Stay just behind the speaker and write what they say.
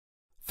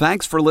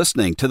Thanks for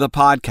listening to the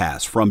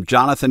podcast from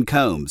Jonathan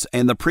Combs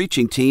and the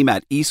preaching team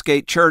at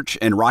Eastgate Church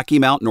in Rocky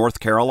Mount, North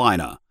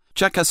Carolina.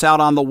 Check us out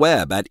on the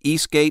web at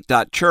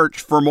eastgate.church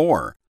for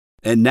more.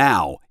 And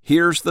now,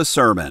 here's the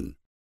sermon.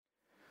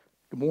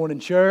 Good morning,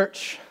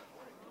 church.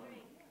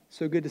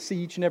 So good to see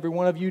each and every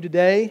one of you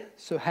today.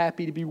 So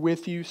happy to be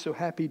with you. So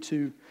happy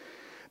to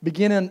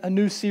begin a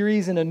new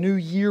series and a new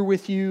year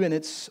with you. And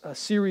it's a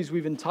series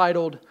we've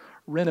entitled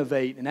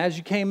Renovate. And as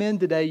you came in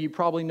today, you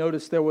probably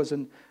noticed there was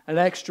an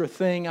extra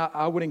thing.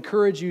 I would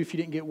encourage you, if you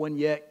didn't get one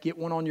yet, get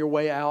one on your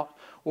way out.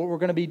 What we're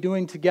going to be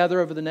doing together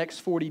over the next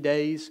 40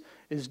 days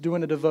is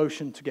doing a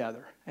devotion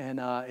together. And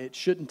it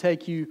shouldn't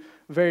take you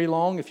very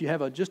long. If you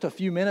have just a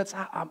few minutes,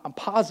 I'm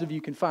positive you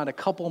can find a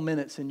couple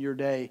minutes in your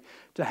day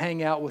to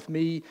hang out with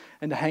me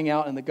and to hang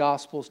out in the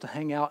Gospels, to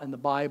hang out in the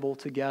Bible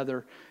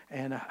together,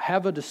 and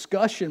have a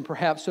discussion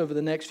perhaps over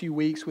the next few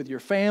weeks with your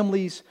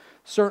families,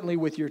 certainly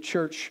with your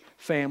church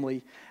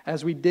family,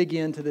 as we dig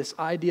into this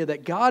idea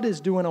that God is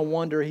doing a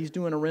wonder. He's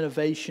doing a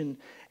renovation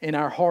in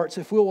our hearts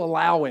if we'll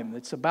allow Him.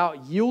 It's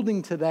about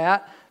yielding to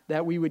that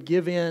we would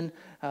give in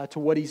to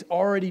what He's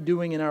already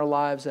doing in our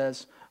lives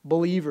as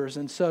believers.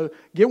 And so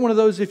get one of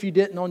those if you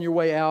didn't on your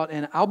way out,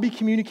 and I'll be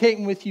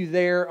communicating with you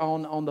there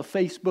on the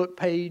Facebook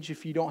page.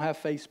 If you don't have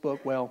Facebook,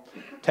 well,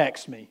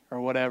 text me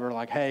or whatever,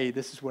 like, hey,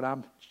 this is what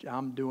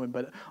I'm doing.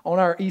 But on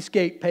our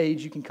Eastgate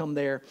page, you can come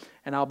there,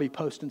 and I'll be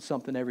posting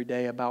something every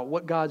day about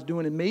what God's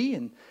doing in me,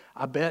 and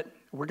I bet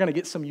we're going to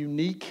get some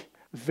unique,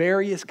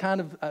 various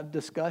kind of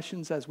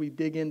discussions as we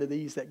dig into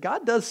these, that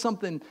God does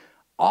something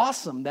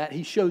awesome, that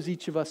He shows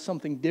each of us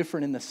something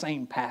different in the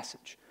same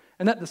passage.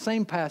 And that the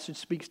same passage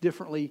speaks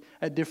differently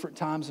at different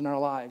times in our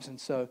lives. And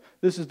so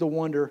this is the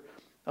wonder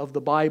of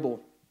the Bible.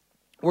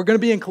 We're going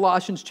to be in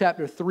Colossians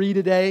chapter 3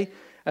 today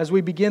as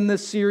we begin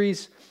this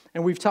series.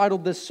 And we've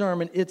titled this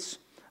sermon, It's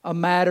a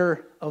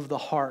Matter of the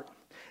Heart.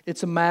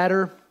 It's a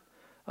matter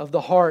of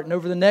the heart. And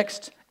over the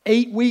next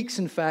 8 weeks,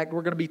 in fact,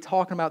 we're going to be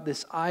talking about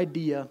this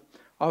idea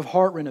of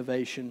heart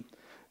renovation.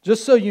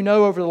 Just so you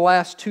know, over the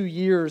last 2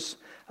 years,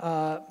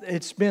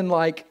 it's been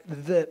like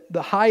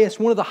the highest,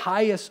 one of the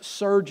highest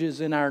surges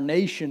in our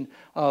nation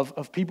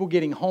of people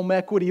getting home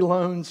equity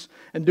loans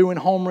and doing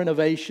home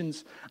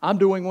renovations. I'm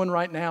doing one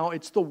right now.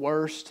 It's the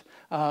worst,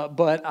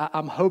 but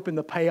I'm hoping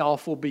the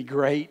payoff will be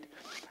great.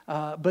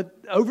 But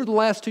over the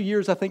last 2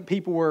 years, I think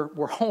people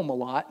were home a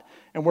lot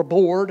and were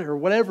bored or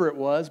whatever it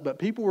was, but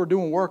people were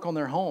doing work on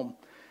their home.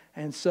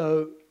 And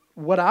so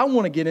what I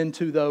want to get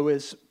into, though,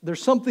 is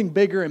there's something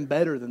bigger and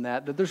better than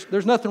that. That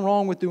there's nothing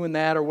wrong with doing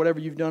that or whatever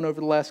you've done over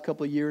the last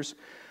couple of years.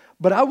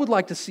 But I would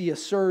like to see a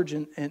surge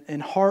in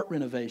heart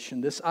renovation.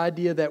 This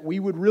idea that we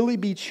would really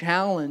be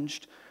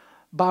challenged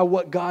by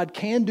what God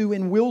can do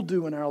and will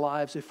do in our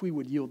lives if we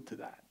would yield to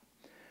that.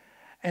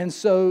 And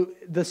so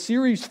the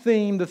series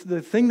theme,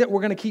 the thing that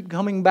we're going to keep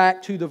coming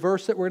back to, the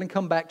verse that we're going to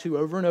come back to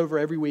over and over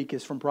every week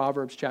is from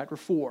Proverbs chapter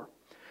 4,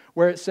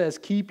 where it says,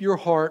 keep your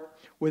heart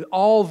with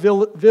all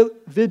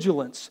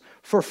vigilance,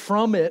 for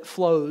from it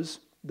flows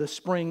the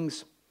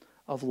springs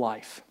of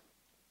life.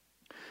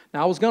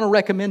 Now, I was going to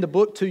recommend a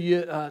book to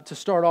you to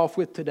start off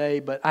with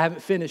today, but I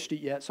haven't finished it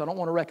yet, so I don't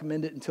want to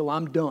recommend it until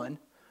I'm done.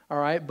 All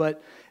right,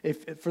 but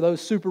if for those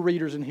super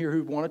readers in here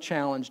who want a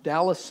challenge,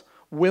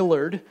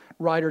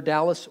 writer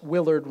Dallas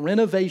Willard,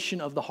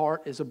 Renovation of the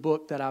Heart is a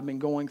book that I've been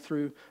going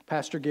through.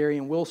 Pastor Gary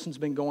and Wilson's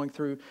been going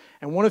through.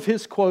 And one of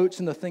his quotes,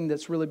 and the thing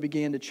that's really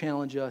began to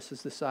challenge us,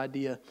 is this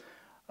idea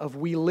of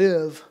we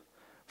live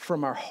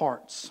from our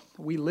hearts.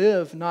 We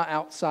live not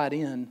outside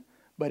in,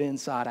 but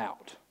inside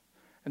out.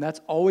 And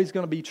that's always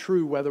going to be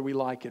true whether we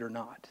like it or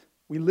not.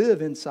 We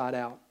live inside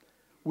out.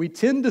 We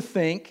tend to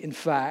think, in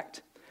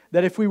fact,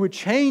 that if we would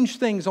change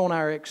things on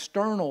our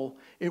external,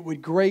 it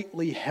would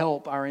greatly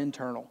help our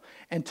internal.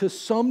 And to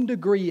some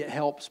degree it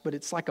helps, but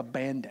it's like a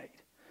Band-Aid.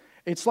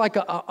 It's like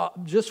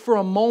just for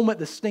a moment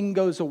the sting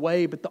goes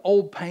away, but the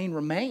old pain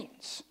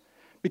remains.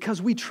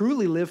 Because we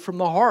truly live from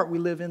the heart. We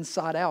live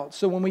inside out.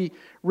 So when we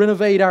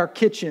renovate our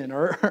kitchen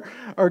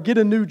or get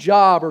a new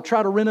job or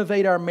try to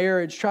renovate our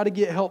marriage, try to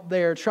get help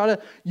there,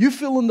 you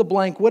fill in the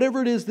blank,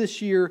 whatever it is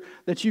this year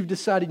that you've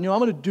decided, I'm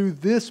going to do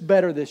this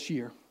better this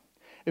year.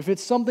 If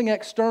it's something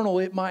external,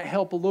 it might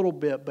help a little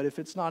bit, but if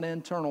it's not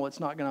internal, it's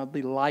not going to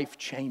be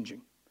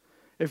life-changing.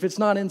 If it's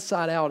not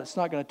inside out, it's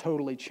not going to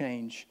totally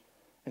change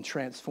and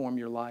transform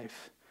your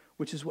life,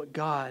 which is what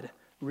God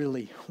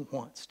really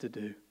wants to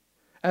do.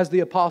 As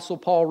the Apostle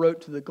Paul wrote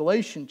to the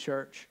Galatian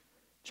church,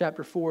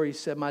 chapter 4, he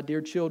said, my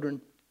dear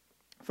children,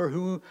 for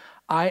whom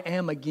I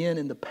am again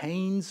in the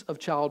pains of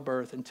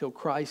childbirth until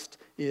Christ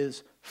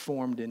is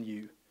formed in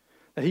you.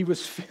 That he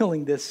was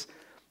feeling this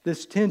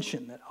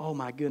tension that, oh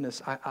my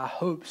goodness, I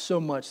hope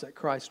so much that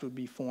Christ would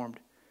be formed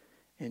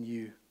in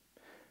you.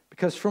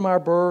 Because from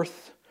our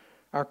birth,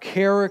 our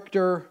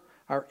character,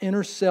 our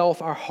inner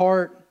self, our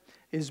heart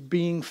is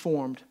being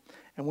formed.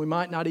 And we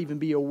might not even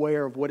be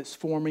aware of what it's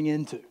forming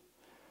into.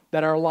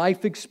 That our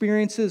life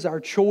experiences, our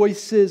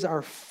choices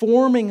are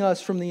forming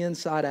us from the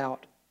inside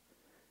out.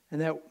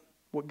 And that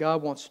what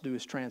God wants to do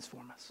is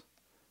transform us.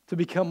 to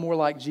become more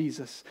like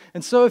Jesus.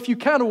 And so if you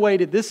kind of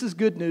waited, this is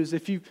good news.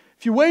 If you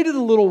waited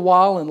a little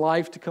while in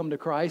life to come to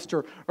Christ,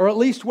 or at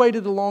least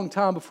waited a long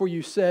time before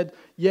you said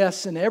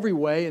yes in every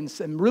way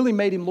and really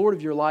made Him Lord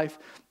of your life,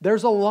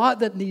 there's a lot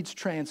that needs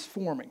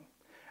transforming.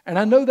 And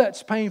I know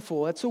that's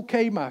painful. That's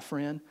okay, my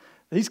friend.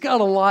 He's got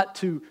a lot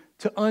to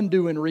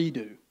undo and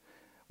redo.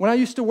 When I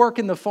used to work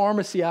in the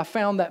pharmacy, I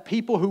found that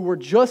people who were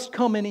just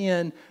coming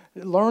in,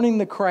 learning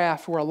the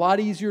craft, were a lot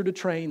easier to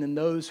train than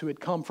those who had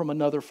come from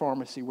another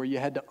pharmacy where you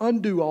had to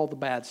undo all the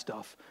bad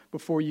stuff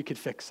before you could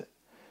fix it.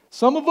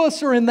 Some of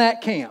us are in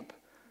that camp.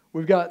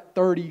 We've got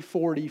 30,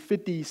 40,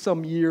 50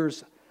 some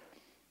years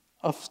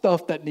of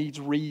stuff that needs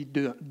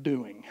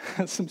redoing.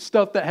 Some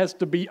stuff that has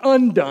to be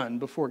undone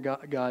before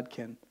God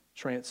can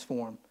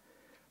transform.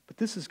 But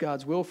this is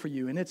God's will for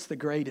you, and it's the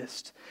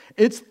greatest.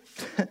 It's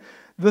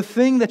the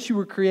thing that you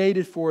were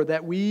created for,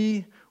 that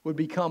we would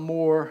become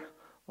more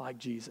like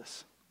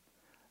Jesus.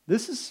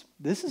 This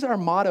is our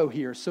motto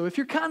here. So if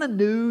you're kind of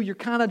new, you're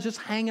kind of just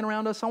hanging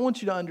around us, I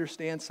want you to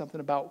understand something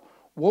about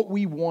what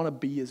we want to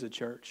be as a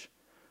church.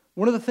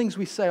 One of the things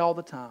we say all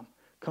the time,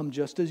 come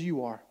just as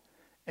you are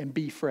and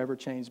be forever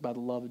changed by the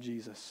love of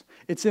Jesus.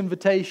 It's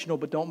invitational,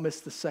 but don't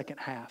miss the second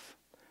half.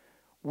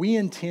 We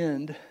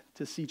intend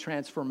to see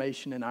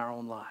transformation in our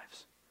own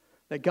lives.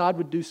 That God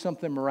would do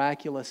something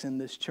miraculous in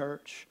this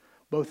church,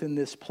 both in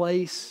this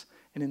place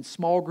and in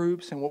small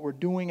groups, and what we're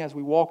doing as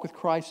we walk with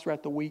Christ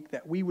throughout the week,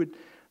 that we would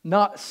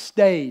not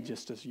stay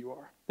just as you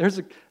are.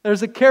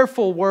 There's a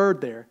careful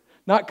word there.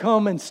 Not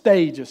come and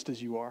stay just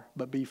as you are,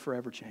 but be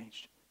forever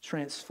changed,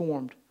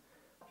 transformed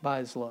by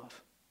His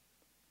love.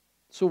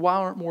 So why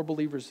aren't more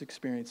believers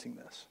experiencing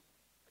this?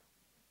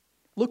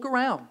 Look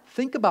around.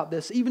 Think about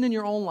this, even in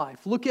your own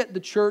life. Look at the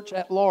church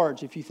at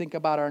large if you think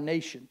about our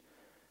nation.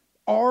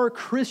 Are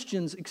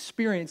Christians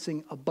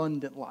experiencing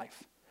abundant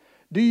life?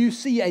 Do you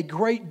see a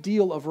great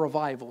deal of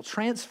revival,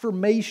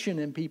 transformation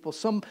in people?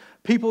 Some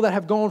people that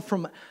have gone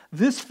from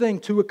this thing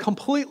to a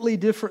completely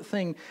different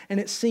thing, and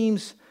it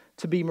seems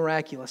to be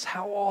miraculous.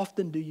 How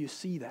often do you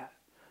see that?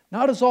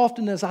 Not as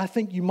often as I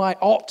think you might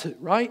ought to,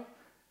 right?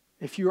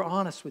 If you're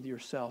honest with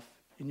yourself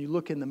and you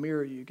look in the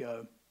mirror, you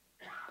go,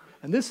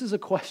 and this is a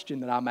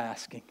question that I'm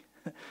asking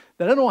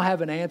that I don't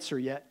have an answer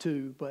yet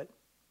to, but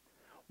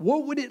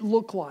what would it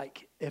look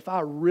like if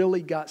I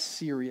really got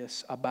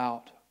serious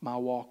about my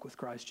walk with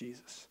Christ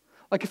Jesus?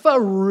 Like if I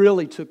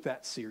really took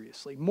that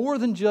seriously, more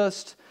than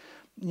just,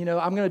 I'm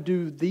going to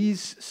do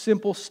these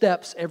simple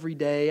steps every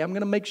day. I'm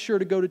going to make sure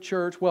to go to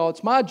church. Well,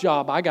 it's my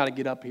job. I got to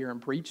get up here and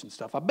preach and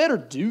stuff. I better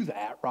do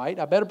that, right?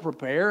 I better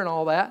prepare and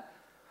all that.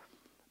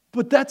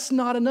 But that's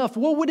not enough.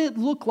 What would it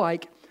look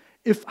like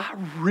if I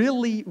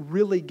really,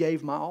 really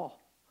gave my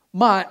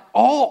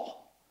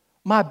all,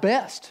 my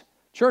best?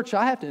 Church,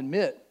 I have to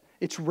admit,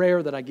 it's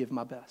rare that I give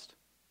my best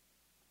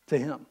to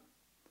Him.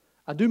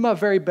 I do my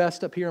very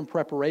best up here in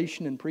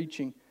preparation and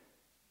preaching,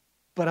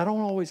 but I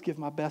don't always give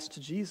my best to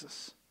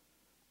Jesus.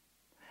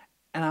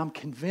 And I'm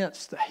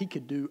convinced that He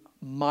could do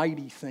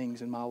mighty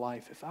things in my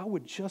life if I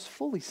would just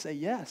fully say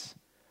yes.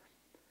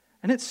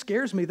 And it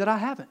scares me that I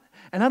haven't.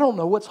 And I don't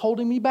know what's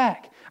holding me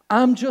back.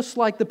 I'm just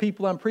like the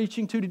people I'm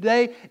preaching to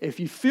today. If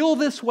you feel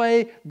this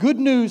way, good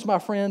news, my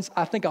friends.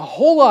 I think a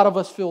whole lot of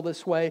us feel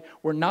this way.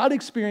 We're not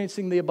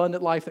experiencing the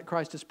abundant life that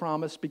Christ has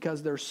promised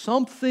because there's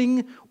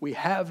something we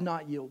have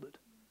not yielded.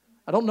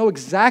 I don't know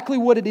exactly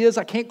what it is.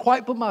 I can't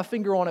quite put my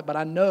finger on it, but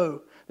I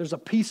know there's a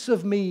piece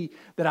of me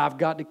that I've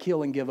got to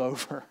kill and give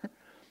over.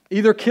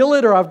 Either kill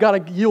it or I've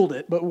got to yield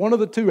it, but one of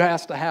the two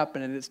has to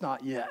happen, and it's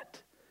not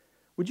yet.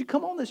 Would you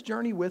come on this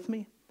journey with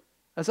me?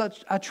 As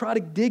I try to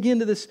dig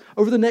into this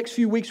over the next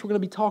few weeks, we're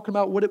going to be talking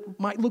about what it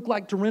might look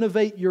like to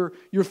renovate your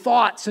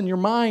thoughts and your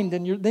mind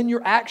and then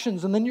your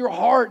actions and then your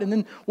heart, and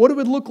then what it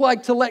would look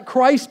like to let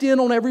Christ in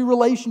on every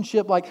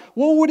relationship. Like,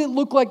 what would it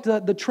look like,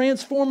 the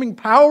transforming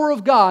power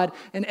of God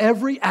in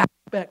every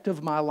aspect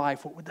of my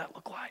life? What would that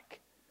look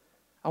like?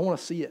 I want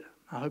to see it.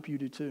 I hope you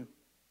do too.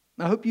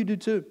 I hope you do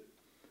too.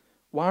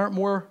 Why aren't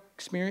more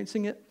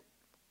experiencing it?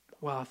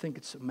 Well, I think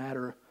it's a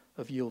matter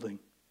of yielding.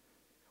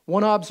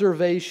 One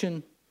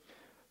observation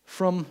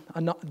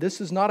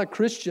this is not a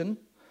Christian.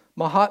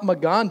 Mahatma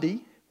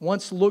Gandhi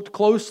once looked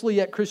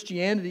closely at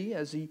Christianity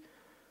as he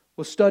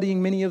was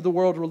studying many of the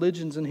world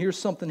religions, and here's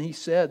something he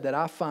said that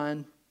I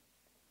find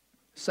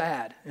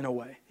sad in a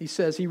way.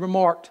 He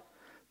remarked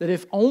that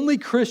if only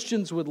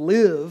Christians would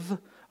live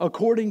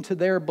according to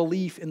their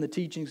belief in the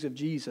teachings of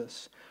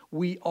Jesus,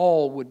 we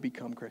all would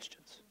become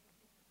Christians.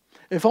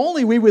 If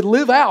only we would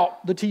live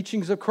out the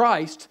teachings of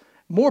Christ,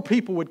 more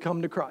people would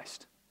come to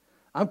Christ.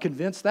 I'm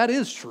convinced that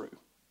is true.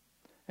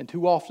 And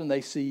too often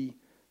they see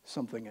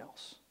something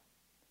else.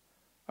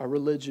 A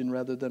religion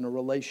rather than a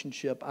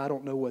relationship. I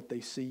don't know what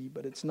they see,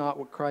 but it's not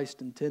what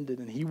Christ intended,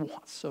 and He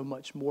wants so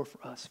much more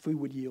for us if we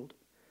would yield.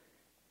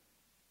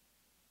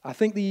 I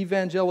think the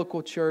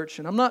evangelical church,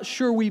 and I'm not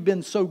sure we've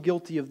been so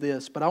guilty of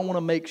this, but I want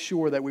to make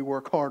sure that we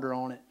work harder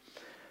on it.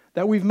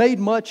 That we've made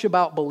much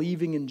about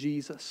believing in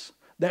Jesus.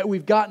 That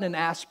we've gotten an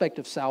aspect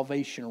of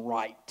salvation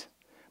right,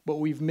 but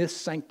we've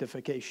missed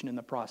sanctification in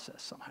the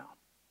process somehow.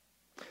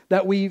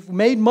 That we've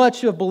made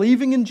much of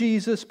believing in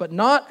Jesus, but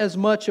not as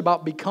much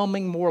about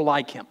becoming more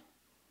like Him.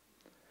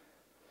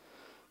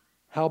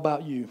 How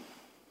about you?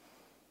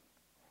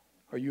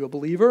 Are you a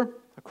believer,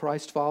 a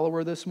Christ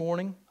follower this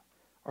morning?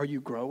 Are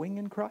you growing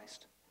in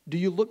Christ? Do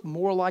you look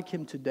more like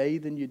Him today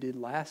than you did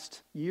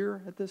last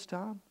year at this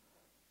time?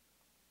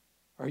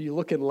 Are you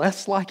looking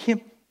less like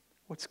Him?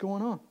 What's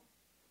going on?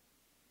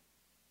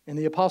 In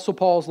the Apostle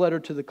Paul's letter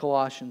to the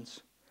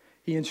Colossians,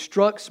 he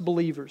instructs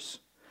believers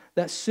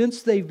that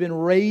since they've been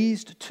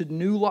raised to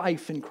new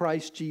life in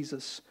Christ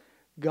Jesus,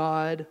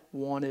 God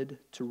wanted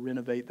to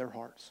renovate their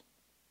hearts.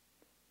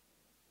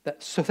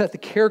 So that the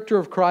character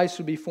of Christ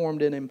would be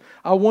formed in him.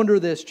 I wonder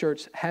this,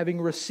 church, having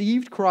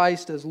received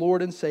Christ as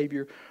Lord and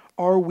Savior,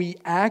 are we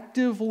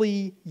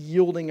actively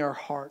yielding our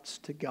hearts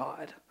to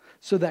God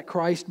so that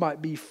Christ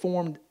might be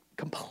formed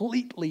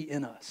completely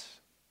in us?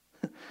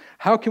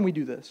 How can we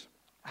do this?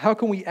 How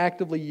can we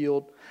actively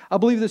yield? I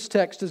believe this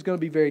text is going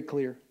to be very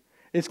clear.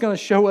 It's going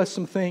to show us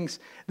some things.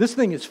 This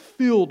thing is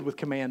filled with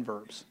command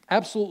verbs.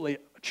 Absolutely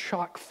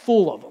chock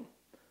full of them.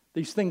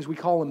 These things we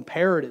call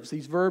imperatives.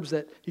 These verbs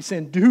that he's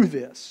saying, do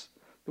this.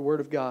 The Word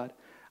of God.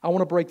 I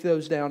want to break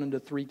those down into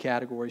three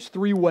categories.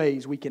 3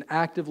 ways we can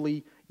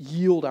actively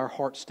yield our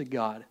hearts to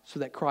God so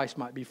that Christ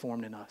might be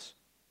formed in us.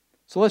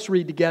 So let's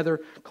read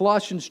together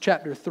Colossians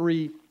chapter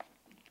 3,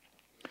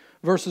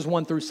 verses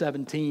 1 through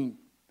 17.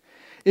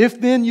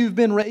 If then you've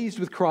been raised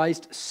with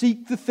Christ,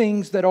 seek the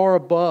things that are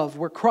above,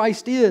 where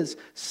Christ is,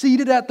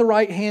 seated at the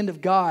right hand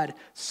of God.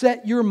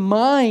 Set your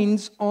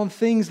minds on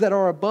things that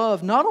are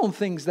above, not on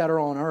things that are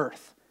on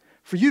earth.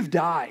 For you've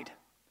died,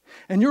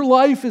 and your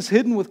life is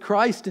hidden with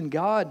Christ in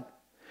God.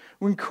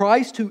 When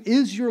Christ, who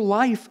is your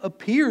life,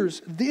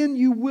 appears, then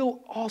you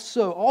will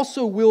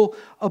also will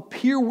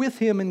appear with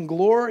Him in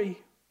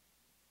glory.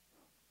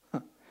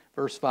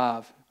 Verse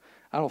 5.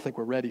 I don't think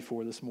we're ready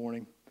for this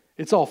morning.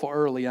 It's awful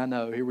early, I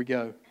know. Here we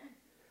go.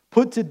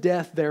 Put to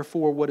death,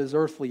 therefore, what is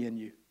earthly in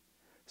you.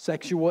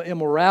 Sexual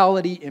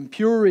immorality,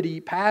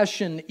 impurity,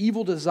 passion,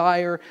 evil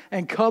desire,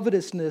 and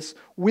covetousness,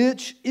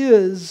 which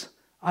is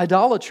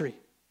idolatry.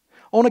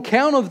 On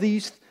account of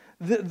these,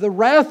 the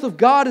wrath of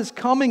God is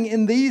coming.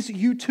 In these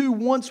you too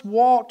once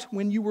walked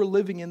when you were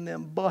living in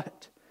them.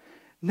 But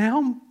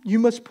now you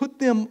must put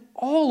them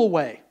all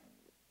away.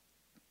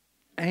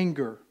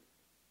 Anger,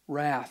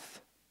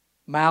 wrath,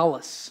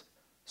 malice,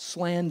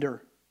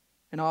 slander,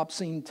 and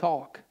obscene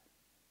talk.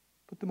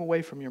 Put them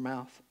away from your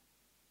mouth.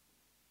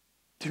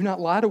 Do not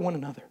lie to one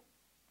another,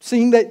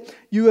 seeing that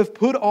you have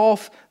put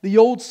off the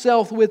old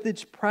self with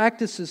its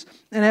practices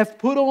and have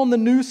put on the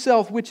new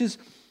self, which is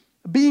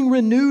being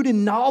renewed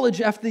in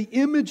knowledge after the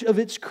image of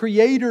its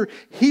Creator.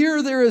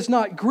 Here there is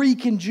not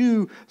Greek and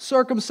Jew,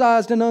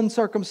 circumcised and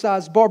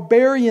uncircumcised,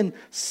 barbarian,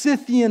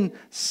 Scythian,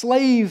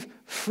 slave,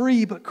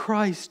 free, but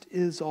Christ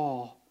is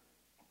all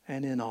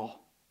and in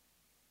all.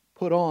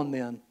 Put on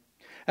then,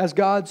 as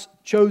God's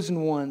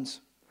chosen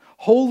ones,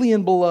 holy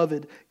and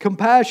beloved,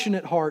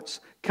 compassionate hearts,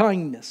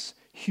 kindness,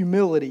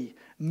 humility,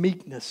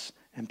 meekness,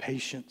 and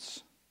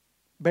patience,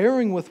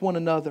 bearing with one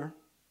another.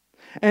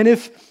 And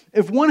if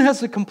one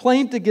has a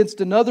complaint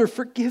against another,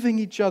 forgiving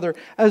each other,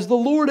 as the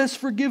Lord has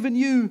forgiven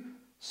you,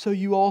 so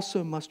you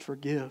also must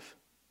forgive.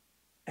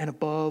 And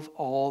above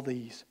all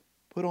these,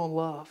 put on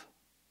love,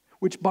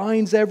 which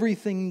binds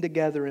everything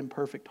together in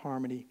perfect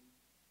harmony.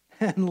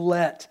 And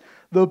let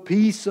the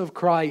peace of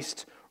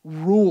Christ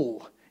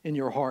rule in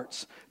your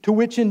hearts, to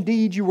which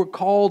indeed you were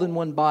called in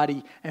one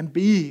body, and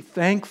be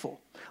thankful.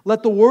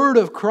 Let the word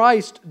of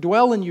Christ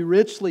dwell in you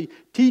richly,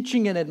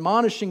 teaching and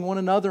admonishing one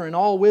another in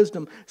all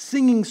wisdom,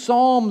 singing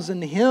psalms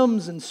and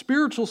hymns and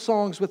spiritual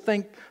songs with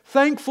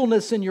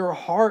thankfulness in your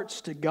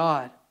hearts to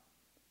God.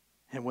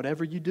 And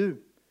whatever you do,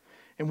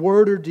 in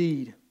word or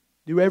deed,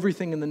 do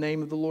everything in the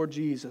name of the Lord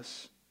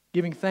Jesus,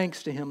 giving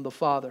thanks to Him the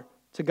Father,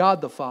 to God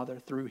the Father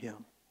through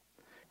Him.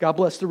 God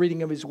bless the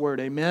reading of His Word.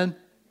 Amen.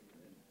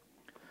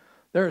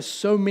 There are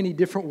so many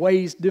different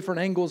ways,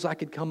 different angles I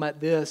could come at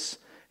this.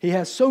 He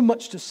has so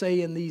much to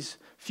say in these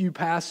few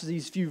passages,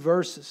 these few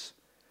verses.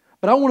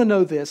 But I want to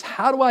know this.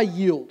 How do I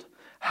yield?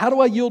 How do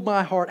I yield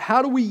my heart?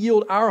 How do we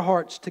yield our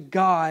hearts to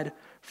God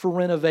for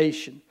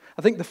renovation?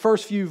 I think the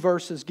first few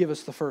verses give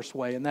us the first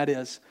way, and that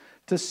is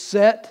to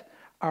set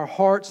our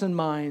hearts and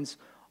minds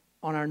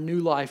on our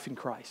new life in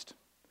Christ.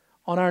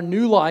 On our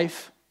new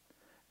life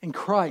in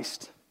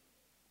Christ.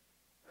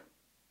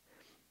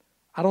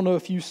 I don't know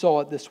if you saw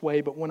it this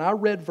way, but when I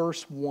read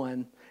verse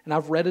 1, and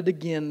I've read it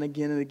again and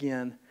again and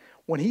again,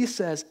 when he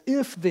says,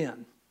 if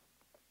then,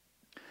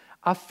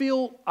 I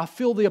feel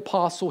the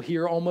apostle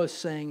here almost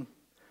saying,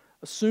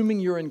 assuming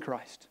you're in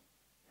Christ.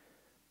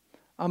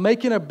 I'm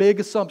making a big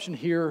assumption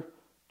here,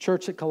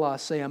 Church at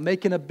Colossae. I'm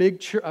making a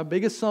big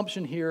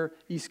assumption here,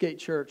 Eastgate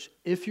Church,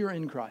 if you're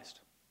in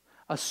Christ.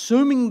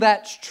 Assuming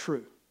that's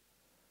true.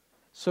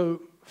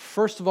 So,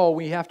 first of all,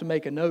 we have to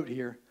make a note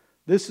here.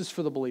 This is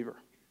for the believer.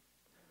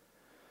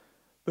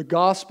 The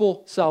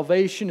gospel,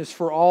 salvation is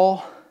for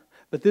all,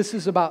 but this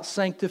is about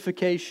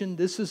sanctification.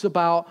 This is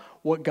about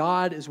what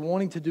God is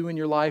wanting to do in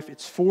your life.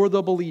 It's for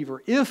the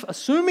believer. If,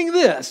 assuming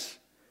this,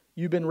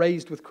 you've been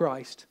raised with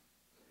Christ.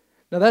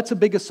 Now that's a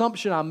big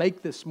assumption I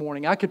make this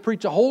morning. I could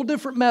preach a whole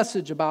different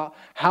message about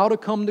how to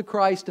come to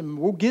Christ, and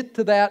we'll get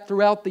to that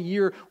throughout the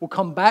year. We'll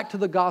come back to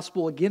the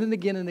gospel again and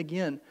again and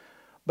again.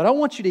 But I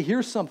want you to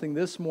hear something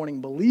this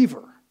morning,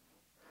 believer.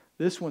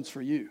 This one's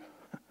for you.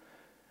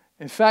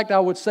 In fact, I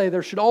would say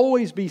there should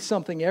always be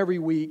something every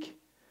week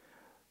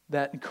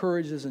that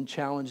encourages and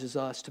challenges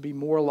us to be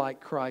more like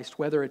Christ,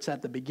 whether it's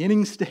at the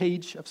beginning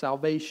stage of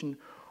salvation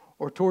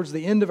or towards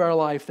the end of our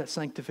life, that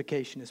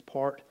sanctification is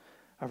part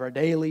of our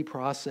daily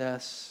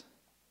process.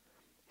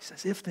 He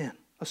says, if then,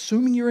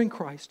 assuming you're in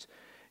Christ,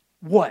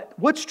 what?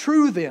 What's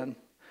true then?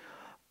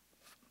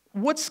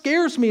 What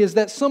scares me is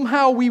that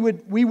somehow we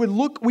would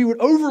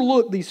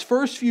overlook these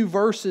first few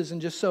verses and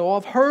just say, oh,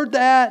 I've heard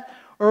that,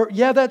 or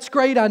yeah, that's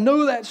great, I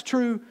know that's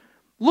true.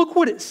 Look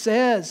what it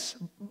says.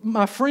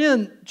 My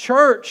friend,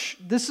 church,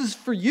 this is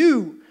for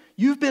you.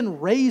 You've been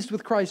raised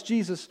with Christ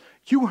Jesus.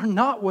 You are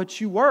not what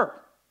you were.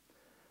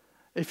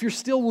 If you're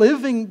still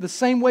living the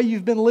same way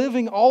you've been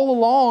living all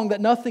along, that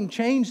nothing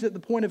changed at the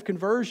point of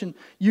conversion,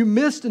 you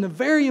missed in a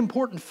very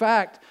important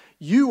fact.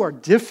 You are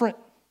different.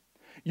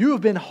 You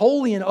have been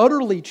wholly and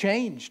utterly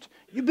changed.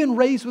 You've been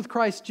raised with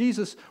Christ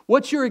Jesus.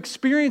 What you're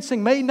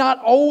experiencing may not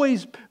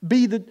always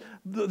be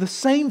the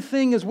same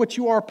thing as what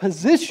you are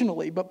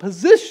positionally, but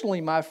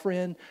positionally, my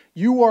friend,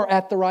 you are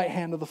at the right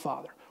hand of the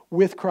Father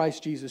with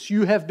Christ Jesus.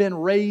 You have been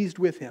raised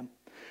with Him.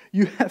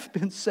 You have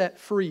been set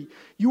free.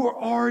 You are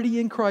already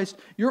in Christ.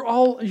 Your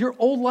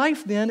old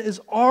life then is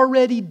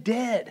already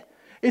dead.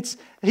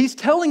 He's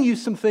telling you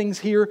some things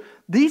here.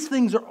 These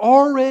things are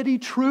already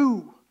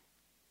true.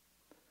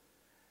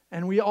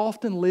 And we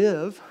often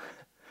live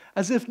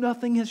as if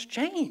nothing has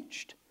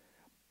changed.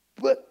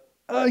 But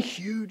a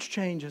huge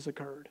change has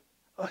occurred.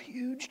 A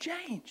huge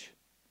change.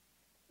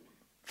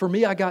 For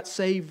me, I got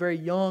saved very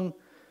young.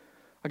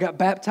 I got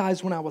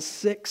baptized when I was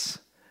 6.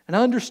 And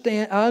I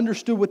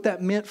understood what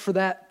that meant for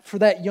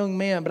that young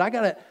man. But I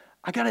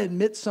gotta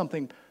admit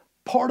something.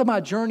 Part of my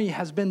journey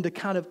has been to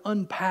kind of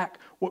unpack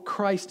what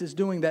Christ is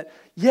doing. That,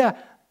 yeah,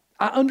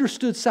 I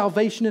understood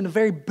salvation in a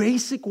very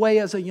basic way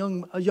as a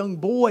young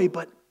boy,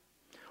 but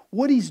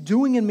what He's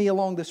doing in me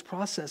along this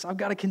process, I've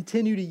got to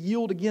continue to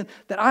yield again,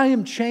 that I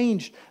am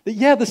changed. That,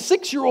 yeah, the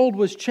 6-year-old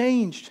was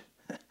changed.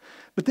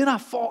 But then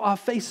I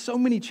face so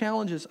many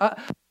challenges.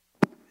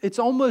 It's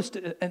almost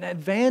an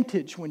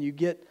advantage when you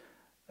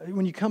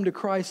come to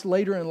Christ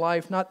later in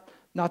life. Not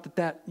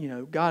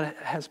that God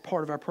has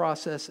part of our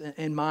process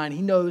in mind.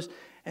 He knows,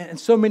 and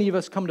so many of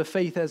us come to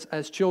faith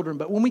as children.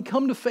 But when we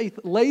come to faith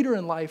later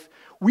in life,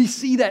 we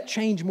see that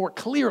change more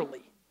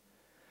clearly.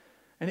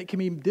 And it can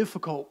be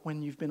difficult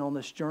when you've been on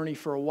this journey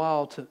for a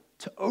while to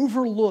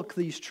overlook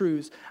these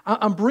truths.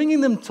 I'm bringing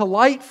them to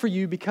light for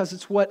you because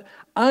it's what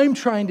I'm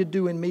trying to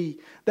do in me.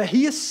 That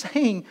He is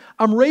saying,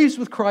 I'm raised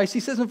with Christ. He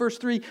says in verse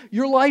 3,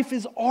 your life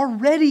is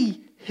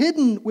already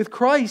hidden with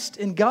Christ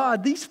in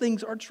God. These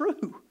things are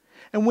true.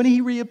 And when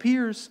He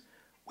reappears,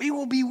 we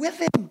will be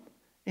with Him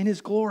in His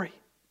glory.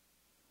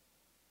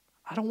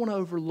 I don't want to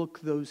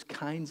overlook those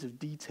kinds of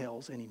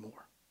details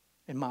anymore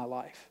in my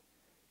life.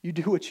 You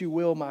do what you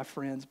will, my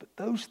friends, but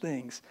those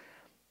things,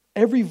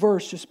 every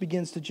verse just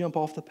begins to jump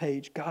off the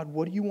page. God,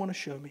 what do you want to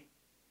show me?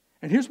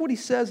 And here's what He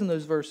says in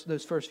those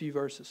first few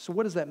verses. So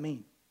what does that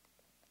mean?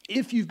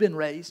 If you've been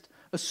raised,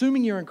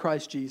 assuming you're in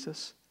Christ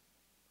Jesus,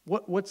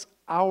 what is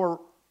our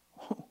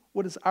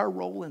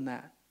role in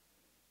that?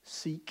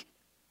 Seek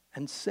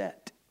and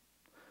set.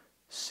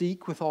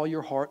 Seek with all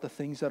your heart the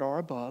things that are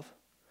above.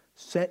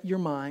 Set your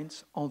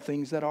minds on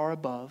things that are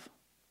above.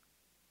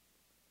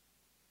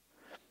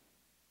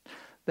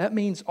 That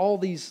means all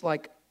these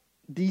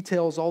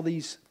details, all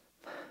these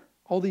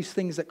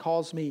things that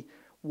cause me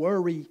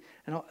worry.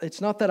 And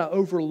it's not that I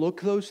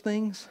overlook those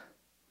things,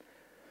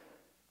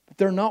 but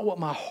they're not what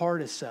my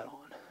heart is set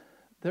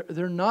on.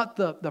 They're not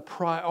the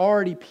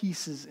priority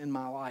pieces in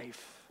my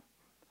life.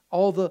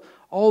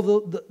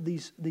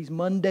 These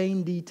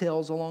mundane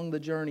details along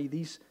the journey,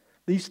 these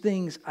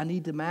things, I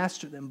need to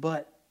master them.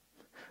 But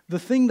the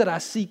thing that I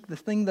seek, the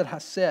thing that I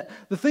set,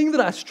 the thing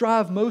that I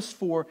strive most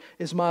for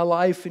is my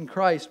life in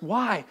Christ.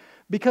 Why?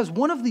 Because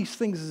one of these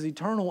things is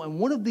eternal, and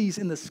one of these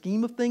in the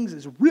scheme of things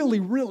is really,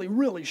 really,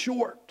 really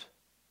short.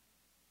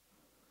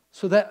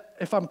 So that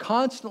if I'm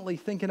constantly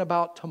thinking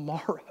about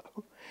tomorrow,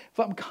 if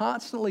I'm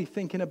constantly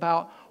thinking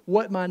about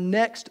what my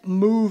next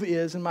move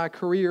is in my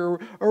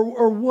career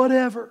or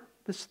whatever,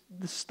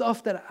 the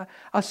stuff that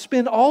I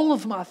spend all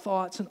of my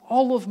thoughts and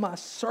all of my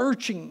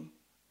searching,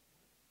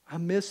 I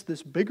miss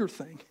this bigger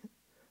thing,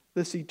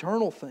 this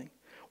eternal thing.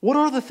 What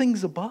are the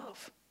things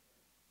above?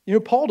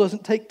 Paul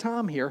doesn't take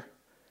time here.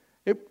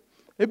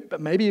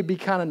 Maybe it'd be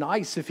kind of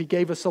nice if he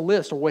gave us a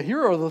list. Well,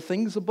 here are the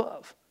things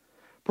above.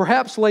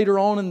 Perhaps later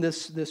on in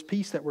this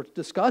piece that we're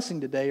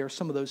discussing today are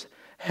some of those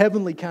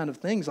heavenly kind of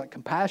things like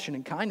compassion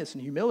and kindness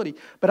and humility.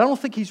 But I don't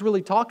think he's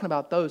really talking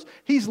about those.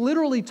 He's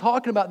literally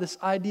talking about this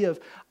idea of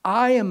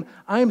I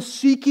am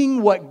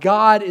seeking what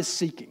God is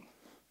seeking.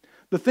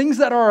 The things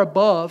that are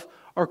above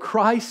or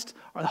Christ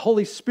or the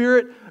Holy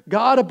Spirit,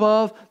 God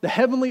above, the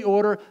heavenly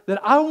order, that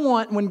I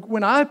want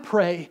when I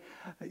pray,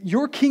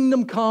 your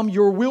kingdom come,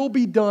 your will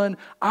be done,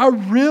 I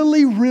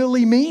really,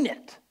 really mean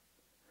it.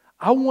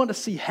 I want to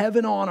see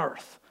heaven on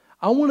earth.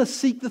 I want to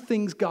seek the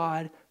things,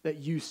 God, that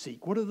you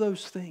seek. What are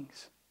those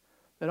things?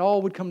 That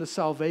all would come to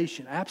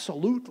salvation?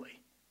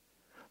 Absolutely.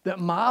 That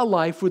my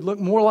life would look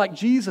more like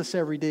Jesus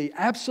every day?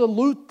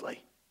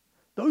 Absolutely.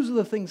 Those are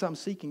the things I'm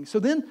seeking. So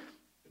then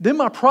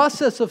my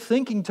process of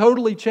thinking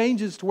totally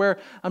changes to where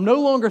I'm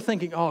no longer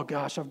thinking, oh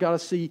gosh, I've got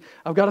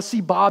to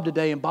see Bob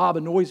today, and Bob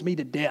annoys me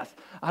to death.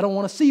 I don't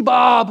want to see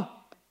Bob.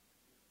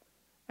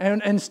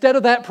 And instead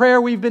of that prayer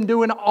we've been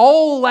doing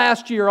all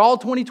last year, all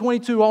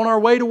 2022, on our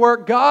way to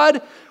work,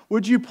 God,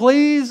 would you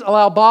please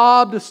allow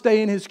Bob to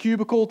stay in his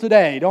cubicle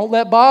today? Don't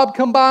let Bob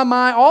come by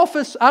my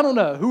office. I don't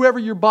know, whoever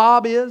your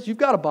Bob is, you've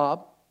got a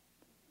Bob.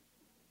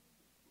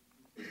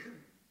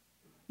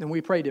 Then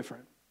we pray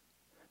different.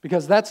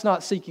 Because that's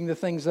not seeking the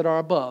things that are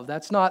above.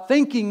 That's not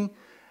thinking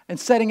and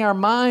setting our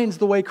minds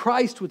the way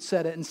Christ would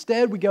set it.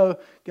 Instead, we go,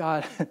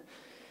 God,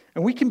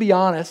 and we can be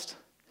honest,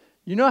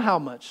 you know how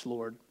much,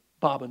 Lord,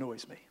 Bob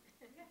annoys me.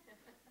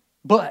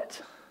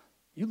 But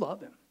you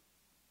love him.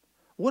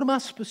 What am I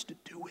supposed to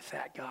do with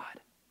that, God?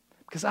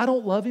 Because I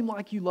don't love him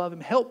like you love him.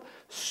 Help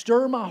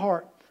stir my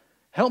heart.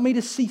 Help me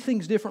to see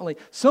things differently.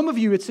 Some of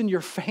you, it's in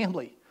your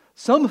family.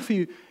 Some of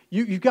you,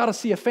 you've got to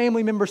see a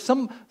family member.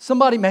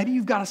 Somebody, maybe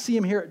you've got to see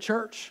him here at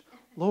church.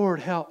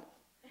 Lord, help.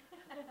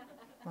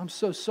 I'm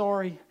so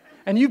sorry.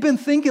 And you've been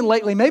thinking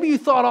lately, maybe you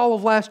thought all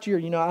of last year,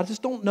 I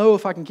just don't know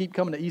if I can keep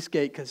coming to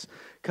Eastgate because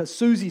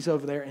Susie's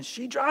over there and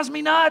she drives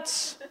me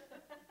nuts.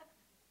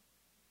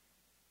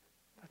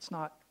 That's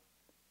not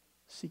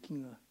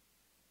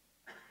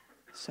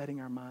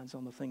setting our minds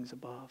on the things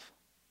above.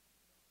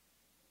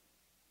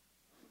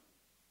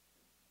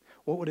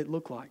 What would it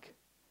look like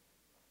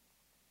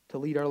to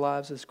lead our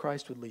lives as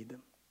Christ would lead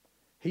them?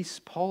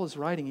 Paul is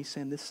writing, he's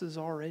saying this is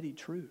already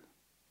true.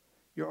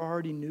 You're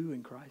already new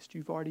in Christ.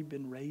 You've already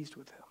been raised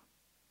with Him.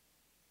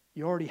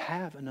 You already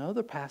have.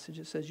 Another passage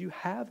that says you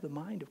have the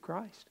mind of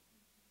Christ.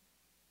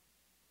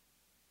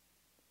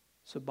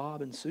 So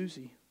Bob and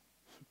Susie,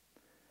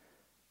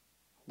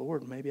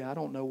 Lord, maybe I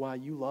don't know why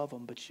you love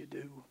them, but you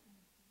do.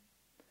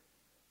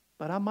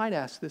 But I might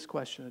ask this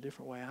question a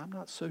different way. I'm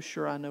not so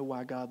sure I know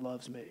why God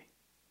loves me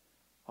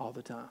all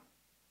the time.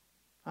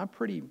 I'm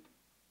pretty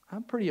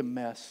a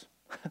mess.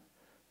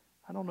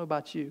 I don't know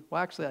about you.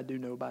 Well, actually, I do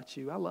know about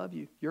you. I love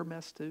you. You're a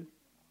mess too.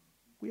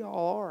 We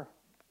all are.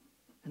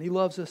 And He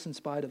loves us in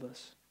spite of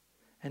us.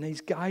 And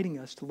He's guiding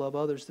us to love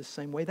others the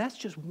same way. That's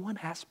just one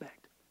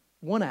aspect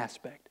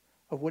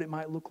of what it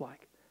might look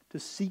like to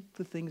seek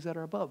the things that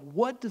are above.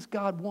 What does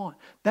God want?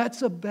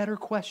 That's a better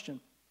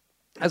question.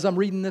 As I'm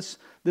reading this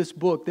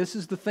book, this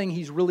is the thing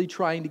He's really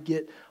trying to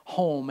get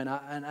home. And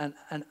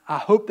I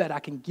hope that I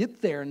can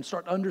get there and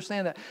start to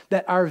understand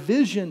that our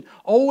vision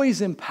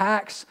always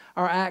impacts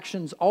our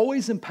actions,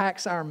 always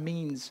impacts our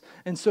means.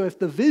 And so if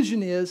the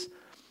vision is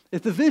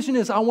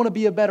I want to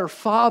be a better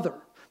father,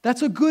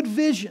 that's a good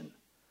vision.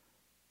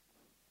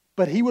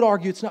 But he would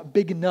argue it's not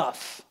big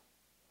enough.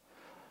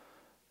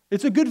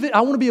 It's a good vision.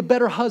 I want to be a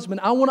better husband.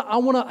 I want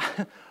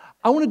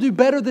to do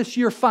better this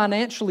year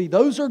financially.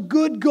 Those are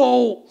good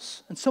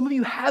goals. And some of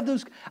you have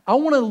those. I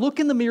want to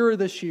look in the mirror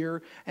this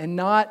year and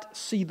not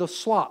see the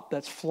slop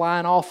that's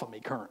flying off of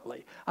me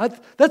currently.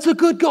 That's a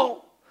good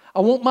goal. I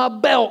want my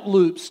belt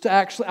loops to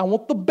I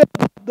want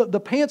the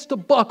pants to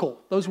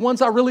buckle. Those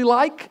ones I really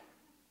like.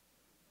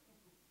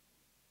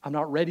 I'm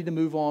not ready to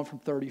move on from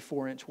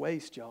 34-inch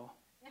waist, y'all.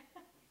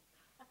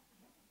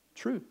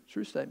 True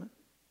statement.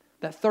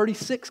 That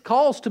 36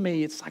 calls to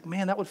me. It's like,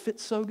 man, that would fit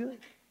so good.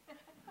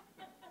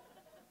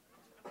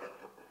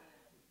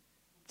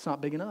 It's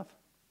not big enough.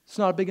 It's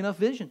not a big enough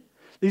vision.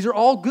 These are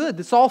all good.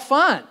 It's all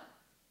fine.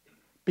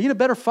 Being a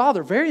better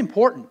father, very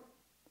important.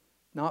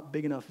 Not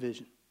big enough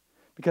vision.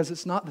 Because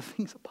it's not the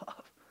things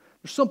above.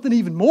 There's something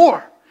even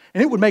more.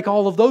 And it would make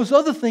all of those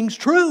other things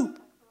true.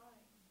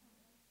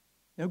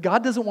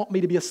 God doesn't want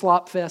me to be a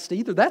slop fest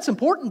either. That's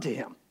important to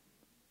Him.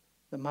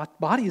 That my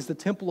body is the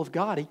temple of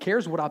God. He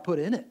cares what I put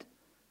in it.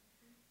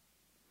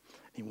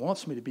 He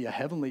wants me to be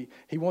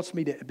He wants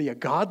me to be a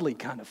godly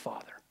kind of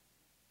father.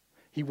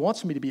 He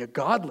wants me to be a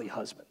godly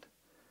husband.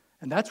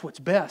 And that's what's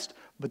best.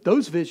 But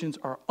those visions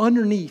are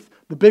underneath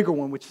the bigger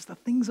one, which is the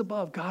things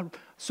above God.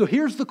 So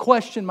here's the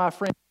question, my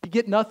friend. If you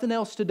get nothing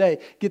else today,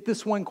 get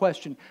this one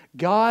question.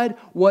 God,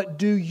 what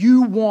do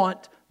you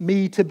want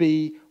me to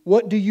be?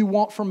 What do you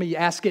want from me?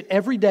 Ask it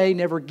every day.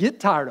 Never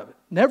get tired of it.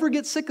 Never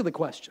get sick of the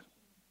question.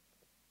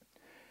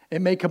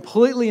 It may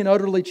completely and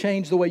utterly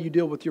change the way you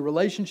deal with your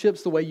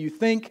relationships, the way you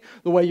think,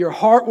 the way your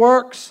heart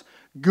works.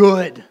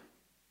 Good.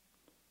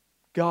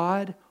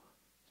 God,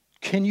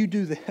 can you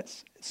do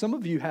this? Some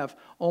of you have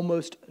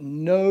almost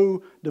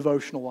no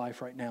devotional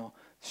life right now.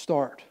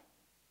 Start.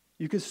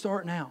 You can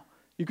start now.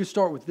 You can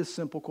start with this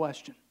simple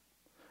question.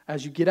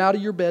 As you get out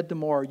of your bed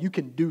tomorrow, you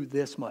can do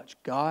this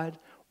much. God,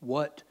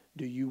 what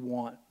do you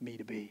want me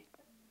to be?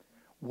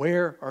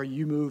 Where are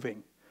you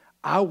moving?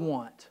 I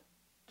want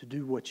to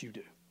do what you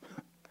do.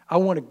 I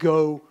want to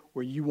go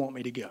where you want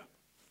me to go.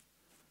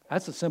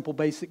 That's a simple,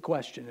 basic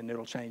question, and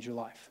it'll change your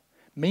life.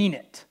 Mean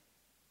it.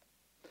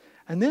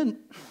 And then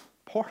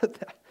part of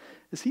that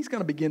is He's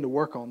going to begin to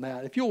work on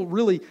that. If you'll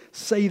really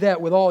say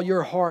that with all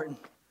your heart, and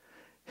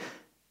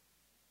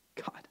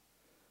God,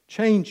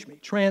 change me,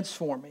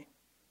 transform me.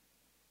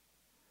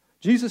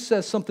 Jesus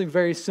says something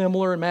very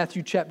similar in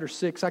Matthew chapter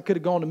 6. I could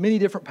have gone to many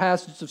different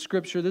passages of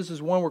Scripture. This is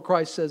one where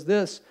Christ says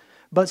this,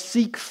 but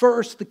seek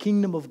first the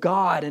kingdom of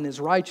God and His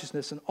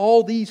righteousness, and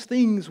all these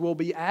things will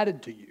be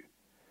added to you.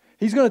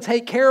 He's going to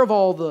take care of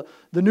all the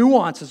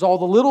nuances, all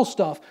the little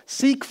stuff.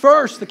 Seek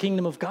first the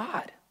kingdom of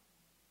God.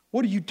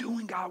 What are you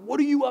doing, God? What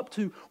are you up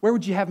to? Where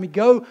would you have me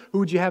go? Who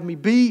would you have me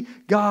be?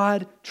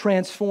 God,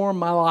 transform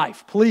my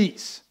life,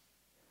 please.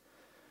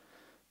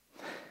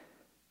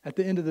 At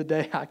the end of the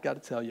day, I got to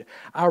tell you,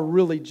 I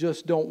really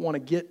just don't want to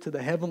get to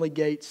the heavenly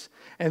gates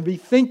and be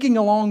thinking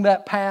along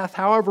that path,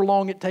 however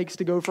long it takes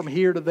to go from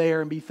here to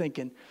there, and be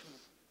thinking,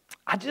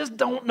 I just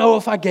don't know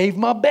if I gave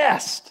my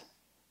best.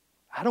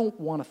 I don't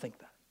want to think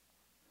that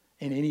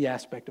in any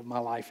aspect of my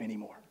life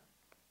anymore.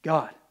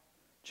 God,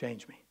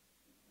 change me.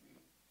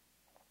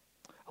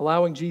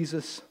 Allowing Him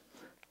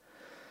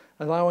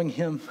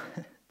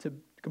to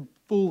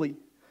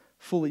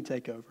fully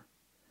take over.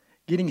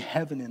 Getting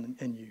heaven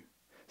in you.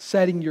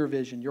 Setting your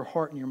vision, your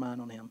heart and your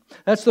mind on Him.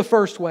 That's the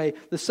first way.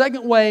 The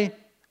second way,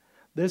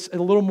 this is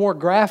a little more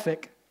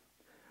graphic,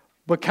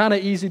 but kind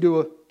of easy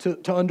to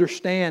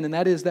understand, and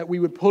that is that we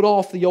would put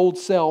off the old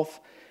self,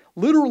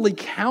 literally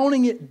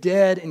counting it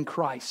dead in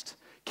Christ.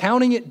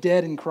 Counting it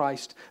dead in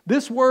Christ.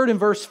 This word in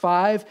verse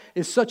 5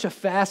 is such a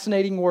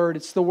fascinating word.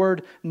 It's the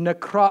word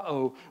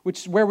nekrao, which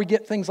is where we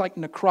get things like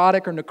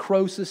necrotic or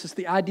necrosis. It's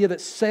the idea that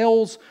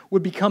cells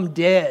would become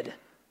dead.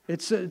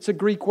 It's a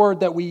Greek word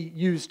that we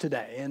use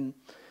today. And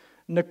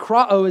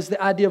nekrao is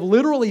the idea of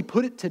literally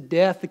put it to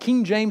death. The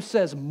King James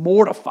says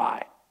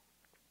mortify.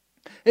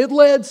 It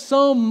led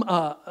some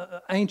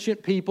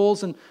ancient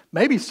peoples, and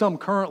maybe some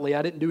currently,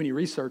 I didn't do any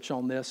research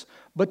on this,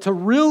 but to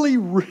really,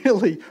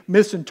 really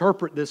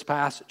misinterpret this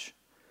passage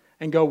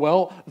and go,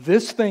 well,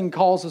 this thing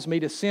causes me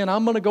to sin.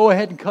 I'm going to go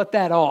ahead and cut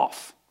that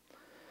off.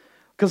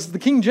 Because the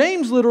King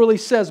James literally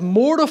says,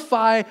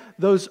 mortify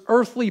those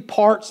earthly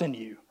parts in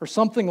you, or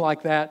something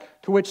like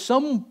that, to which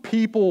some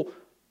people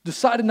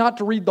decided not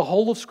to read the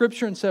whole of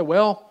Scripture and said,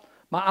 well,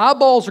 my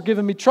eyeballs are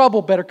giving me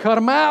trouble, better cut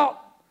them out.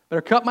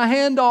 Better cut my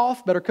hand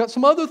off. Better cut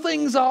some other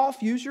things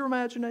off. Use your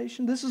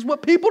imagination. This is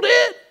what people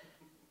did.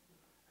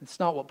 It's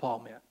not what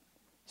Paul meant.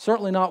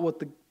 Certainly not what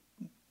the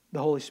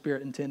Holy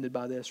Spirit intended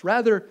by this.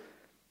 Rather,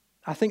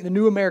 I think the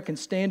New American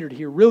Standard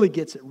here really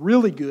gets it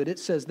really good. It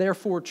says,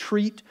 therefore,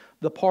 treat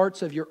the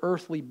parts of your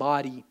earthly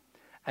body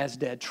as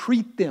dead.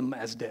 Treat them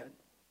as dead.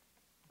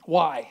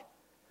 Why?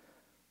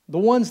 The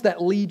ones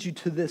that lead you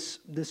to this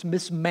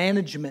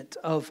mismanagement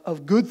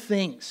of good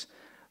things.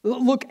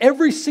 Look,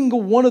 every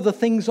single one of the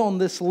things on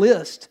this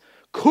list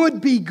could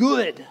be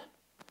good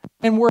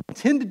and were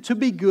intended to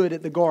be good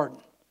at the garden.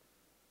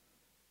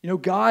 You know,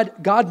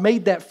 God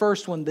made that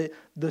first one,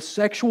 the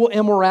sexual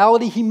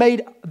immorality. He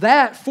made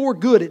that for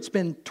good. It's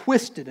been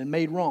twisted and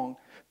made wrong.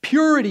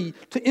 Purity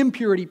to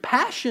impurity.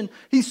 Passion,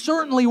 He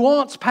certainly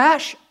wants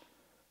passion,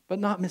 but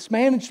not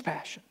mismanaged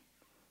passion.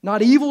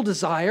 Not evil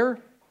desire.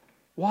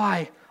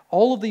 Why?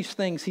 All of these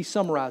things, He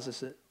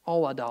summarizes it.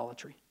 All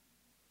idolatry.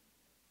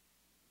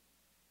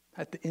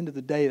 At the end of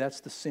the day,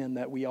 that's the sin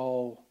that we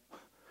all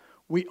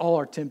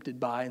are tempted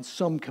by in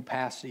some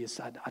capacity. It's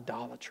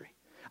idolatry.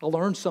 I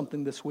learned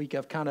something this week.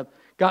 I've kind of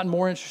gotten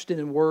more interested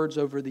in words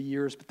over the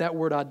years, but that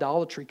word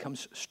idolatry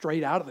comes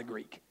straight out of the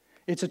Greek.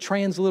 It's a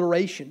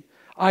transliteration.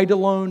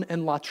 Eidolon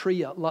and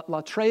latria.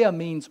 Latria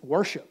means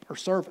worship or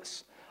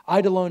service.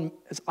 Eidolon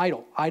is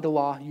idol.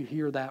 Idola, you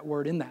hear that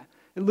word in that.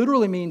 It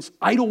literally means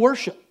idol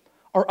worship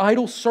or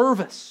idol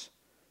service.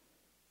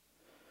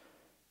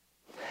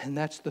 And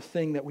that's the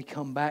thing that we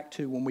come back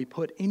to when we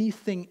put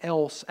anything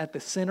else at the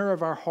center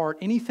of our heart,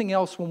 anything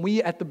else when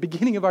we, at the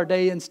beginning of our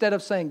day, instead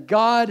of saying,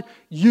 God,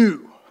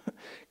 you,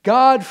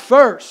 God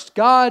first,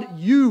 God,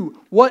 you,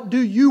 what do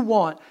you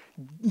want?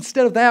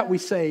 Instead of that, we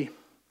say,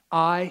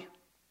 I,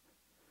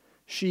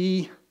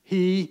 she,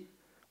 he.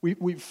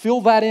 We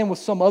fill that in with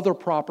some other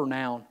proper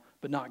noun,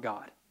 but not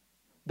God.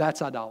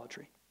 That's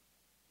idolatry.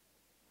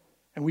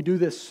 And we do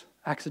this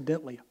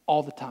accidentally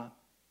all the time.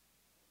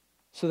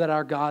 So that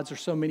our gods are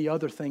so many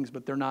other things,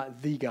 but they're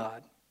not the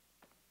God.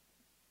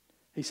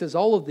 He says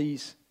all of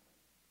these,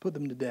 put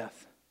them to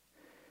death.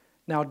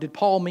 Now, did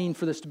Paul mean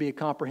for this to be a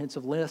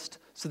comprehensive list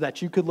so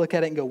that you could look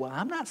at it and go, well,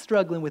 I'm not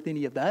struggling with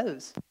any of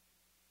those?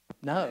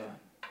 No.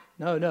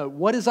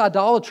 What is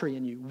idolatry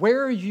in you?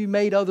 Where have you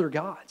made other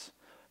gods?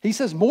 He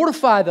says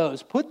mortify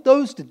those. Put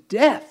those to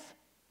death.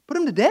 Put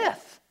them to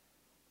death.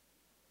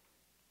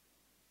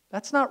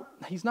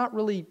 He's not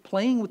really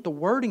playing with the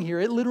wording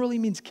here. It literally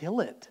means kill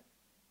it.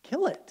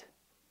 Kill it.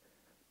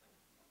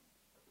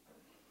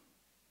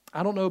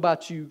 I don't know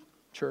about you,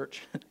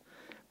 church,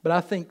 but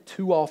I think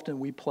too often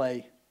we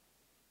play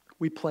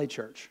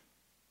church.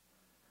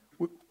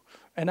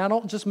 And I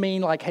don't just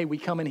mean like, hey, we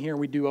come in here and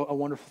we do a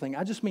wonderful thing.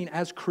 I just mean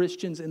as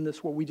Christians in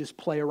this world, we just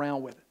play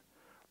around with it.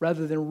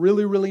 Rather than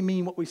really, really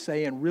mean what we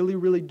say and really,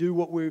 really do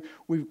what we've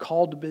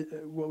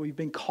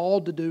been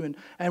called to do.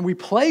 And we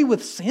play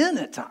with sin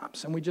at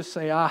times. And we just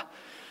say, I'm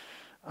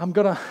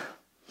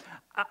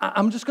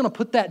just going to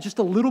put that just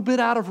a little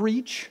bit out of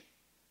reach.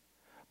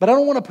 But I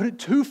don't want to put it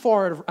too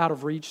far out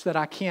of reach that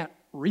I can't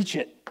reach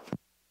it.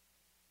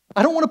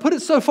 I don't want to put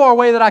it so far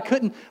away that I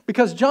couldn't,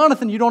 because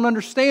Jonathan, you don't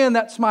understand,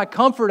 that's my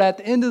comfort. At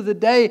the end of the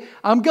day,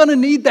 I'm going to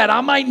need that.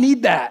 I might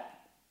need that.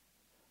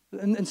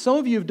 And some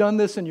of you have done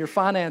this in your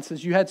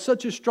finances. You had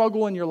such a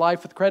struggle in your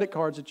life with credit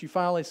cards that you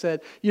finally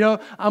said,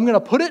 I'm going to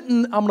put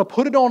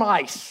it on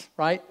ice,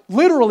 right?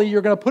 Literally,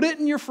 you're going to put it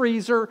in your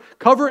freezer,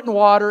 cover it in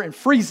water, and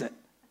freeze it.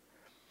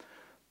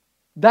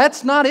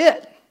 That's not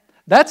it.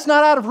 That's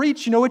not out of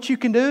reach. You know what you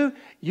can do?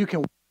 You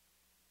can,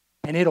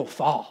 and it'll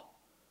fall.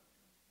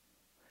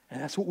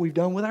 And that's what we've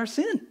done with our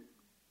sin.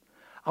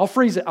 I'll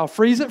freeze it. I'll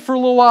freeze it for a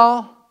little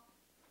while.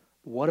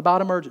 What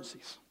about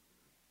emergencies?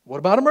 What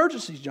about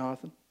emergencies,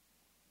 Jonathan?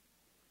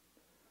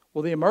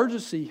 Well, the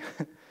emergency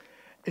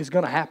is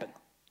going to happen.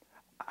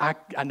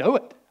 I know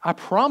it. I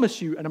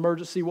promise you an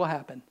emergency will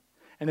happen.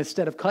 And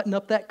instead of cutting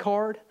up that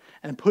card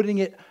and putting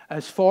it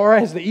as far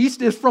as the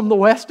east is from the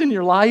west in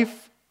your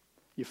life,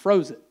 you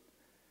froze it.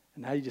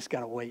 And now you just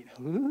got to wait.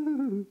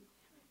 Ooh.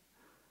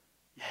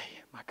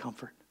 Yay, my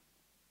comfort.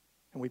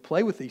 And we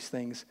play with these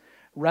things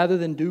rather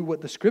than do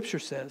what the Scripture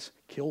says,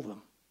 kill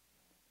them.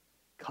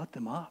 Cut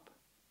them up.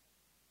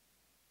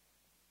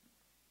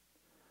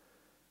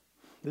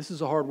 This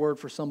is a hard word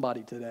for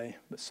somebody today,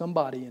 but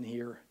somebody in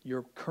here,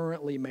 you're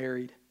currently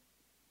married,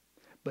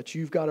 but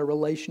you've got a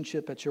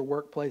relationship at your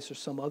workplace or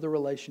some other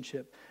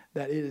relationship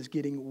that it is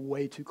getting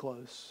way too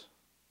close.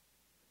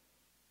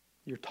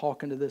 You're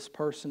talking to this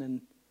person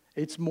and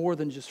it's more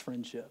than just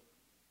friendship.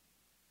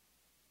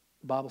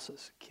 The Bible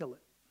says, kill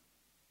it.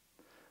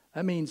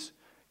 That means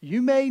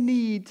you may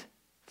need,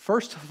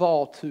 first of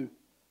all, to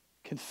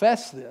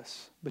confess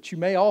this, but you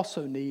may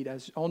also need,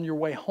 as on your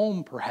way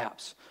home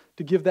perhaps,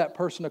 to give that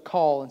person a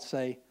call and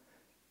say,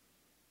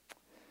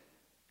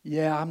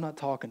 yeah, I'm not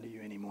talking to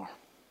you anymore.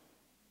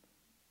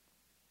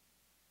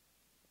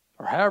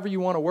 Or however you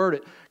want to word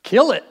it,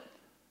 kill it.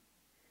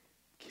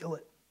 Kill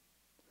it.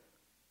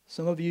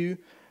 Some of you,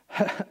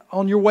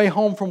 on your way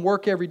home from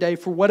work every day,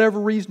 for whatever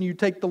reason you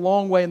take the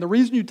long way, and the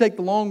reason you take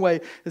the long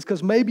way is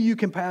because maybe you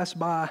can pass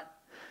by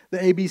the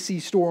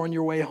ABC store on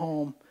your way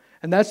home,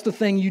 and that's the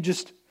thing you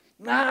just,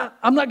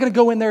 I'm not going to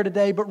go in there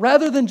today, but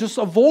rather than just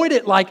avoid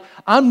it like,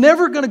 I'm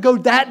never going to go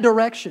that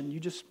direction,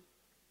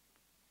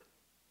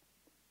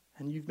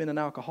 and you've been an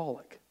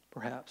alcoholic,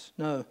 perhaps.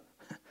 No.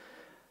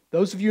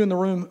 Those of you in the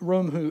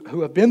room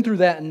who have been through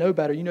that and know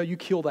better, you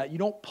kill that. You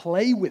don't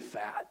play with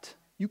that.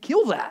 You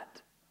kill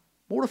that.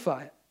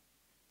 Mortify it.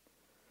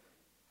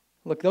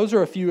 Look, those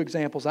are a few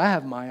examples. I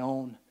have my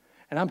own.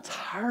 And I'm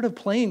tired of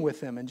playing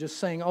with them and just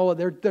saying, oh,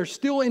 they're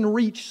still in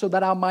reach so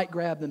that I might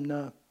grab them.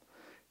 No.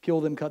 Kill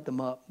them, cut them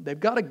up. They've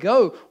got to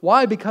go.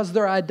 Why? Because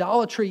they're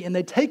idolatry and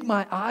they take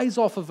my eyes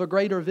off of a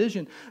greater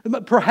vision.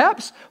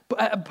 Perhaps,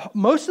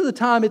 most of the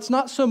time, it's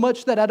not so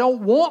much that I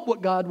don't want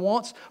what God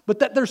wants, but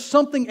that there's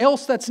something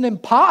else that's an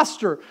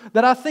imposter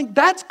that I think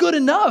that's good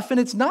enough and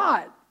it's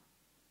not.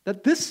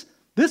 That this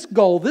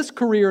goal, this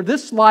career,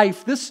 this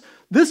life, this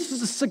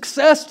is a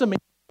success to me.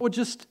 I would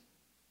just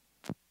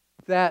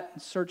that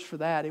and search for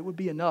that. It would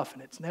be enough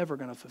and it's never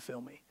going to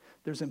fulfill me.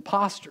 There's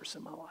imposters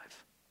in my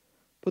life.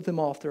 Put them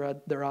off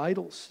their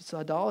idols. It's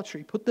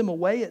idolatry. Put them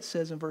away, it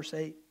says in verse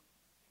 8.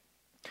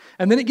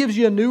 And then it gives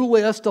you a new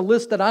list, a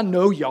list that I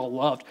know y'all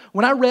loved.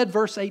 When I read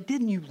verse 8,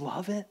 didn't you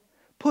love it?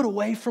 Put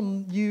away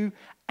from you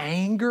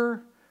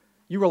anger.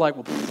 You were like,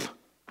 well,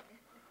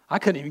 I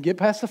couldn't even get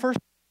past the first.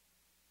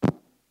 I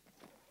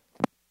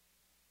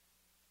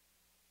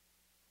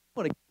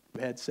want to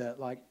get a headset.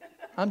 Like,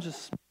 I'm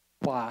just,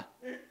 why?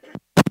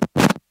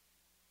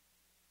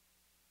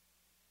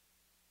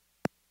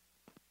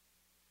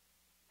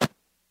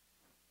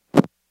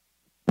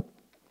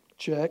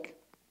 Check.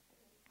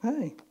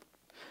 Hey.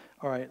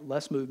 All right,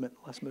 less movement.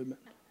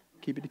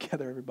 Keep it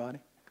together, everybody.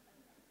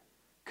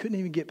 Couldn't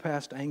even get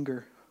past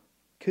anger.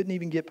 Couldn't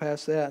even get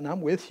past that, and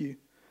I'm with you.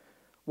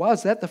 Why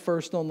is that the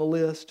first on the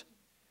list?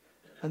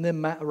 And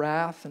then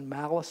wrath and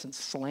malice and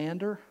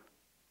slander.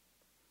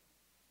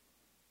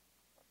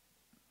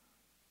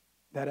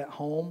 That at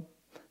home,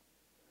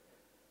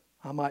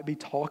 I might be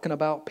talking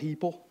about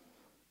people.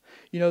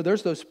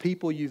 There's those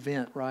people you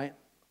vent, right?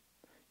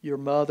 Your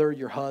mother,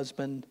 your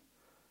husband,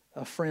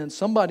 a friend,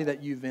 somebody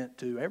that you vent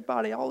to.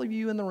 Everybody, all of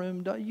you in the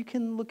room, you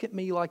can look at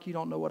me like you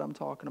don't know what I'm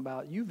talking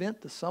about. You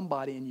vent to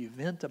somebody and you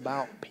vent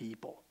about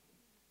people.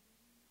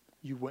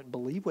 You wouldn't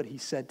believe what he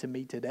said to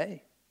me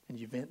today. And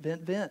you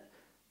vent.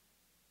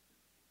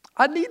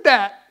 I need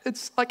that.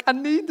 It's like I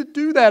need to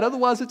do that.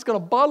 Otherwise it's going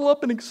to bottle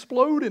up and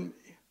explode in me.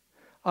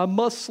 I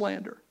must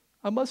slander.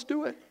 I must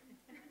do it.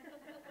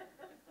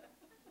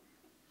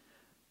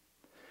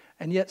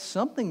 And yet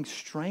something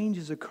strange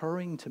is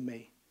occurring to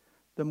me.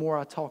 The more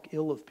I talk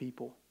ill of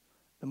people,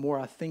 the more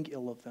I think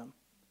ill of them.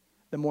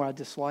 the more I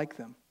dislike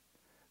them.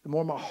 The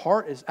more my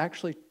heart is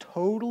actually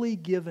totally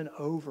given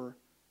over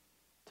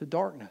to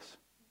darkness.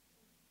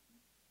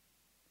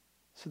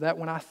 So that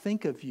when I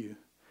think of you,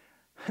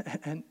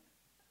 and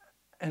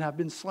I've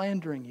been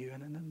slandering you,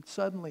 and then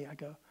suddenly I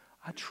go,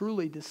 I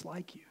truly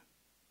dislike you.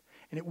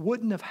 And it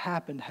wouldn't have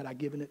happened had I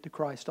given it to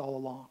Christ all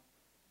along.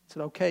 I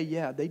said, okay,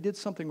 yeah, they did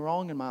something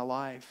wrong in my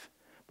life.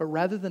 But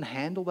rather than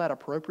handle that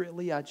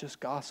appropriately, I just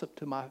gossip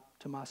to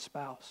my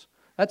spouse.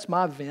 That's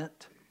my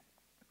vent.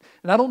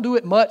 And I don't do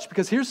it much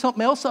because here's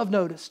something else I've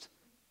noticed.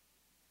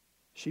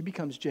 She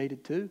becomes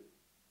jaded too.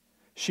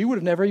 She would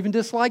have never even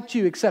disliked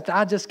you except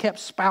I just kept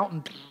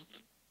spouting.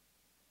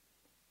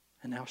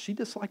 And now she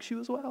dislikes you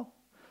as well.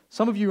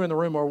 Some of you in the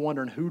room are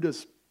wondering, who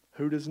does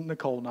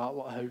Nicole not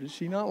like? Who does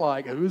she not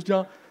like? Who's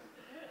John?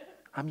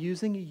 I'm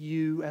using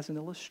you as an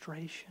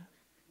illustration.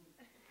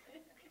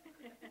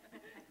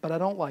 But I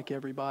don't like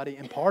everybody,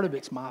 and part of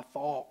it's my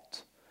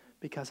fault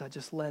because I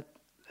just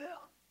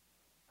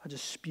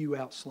spew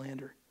out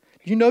slander.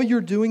 You know you're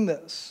doing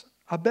this.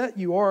 I bet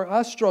you are.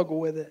 I struggle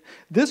with it.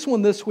 This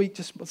one this week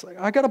just was like,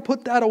 I got to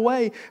put that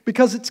away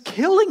because it's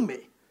killing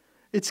me.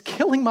 It's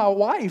killing my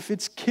wife.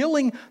 It's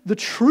killing the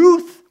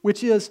truth,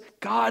 which is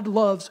God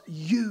loves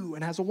you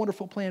and has a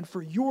wonderful plan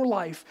for your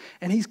life.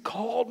 And He's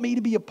called me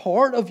to be a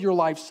part of your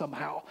life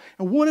somehow.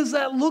 And what does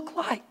that look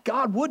like?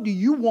 God, what do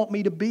you want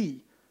me to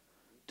be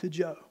to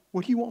Joe?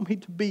 What do you want me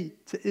to be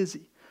to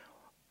Izzy?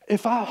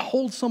 If I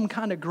hold some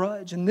kind of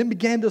grudge and then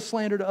begin to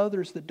slander to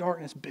others, the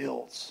darkness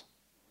builds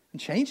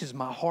and changes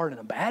my heart in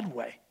a bad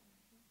way.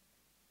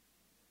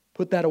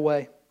 Put that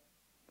away.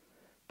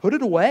 Put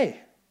it away.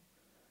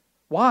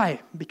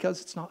 Why? Because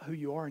it's not who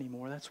you are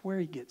anymore. That's where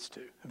he gets to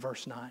in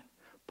verse 9.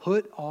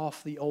 Put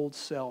off the old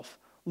self.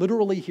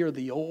 Literally here,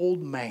 the old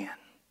man.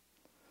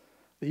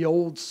 The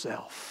old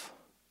self.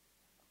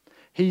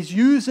 He's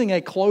using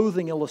a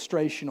clothing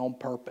illustration on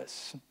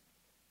purpose.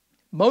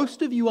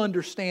 Most of you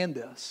understand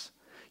this.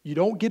 You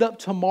don't get up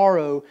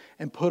tomorrow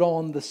and put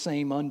on the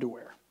same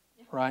underwear,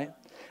 right?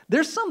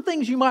 There's some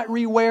things you might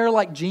rewear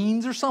like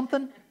jeans or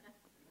something.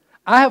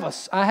 I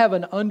have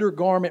an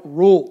undergarment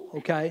rule,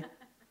 okay?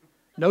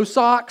 No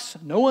socks,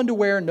 no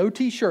underwear, no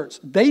t-shirts.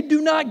 They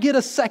do not get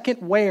a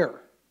second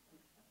wear.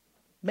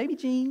 Maybe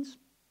jeans.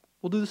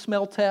 We'll do the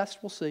smell test.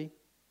 We'll see.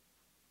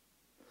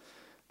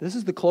 This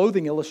is the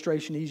clothing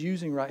illustration he's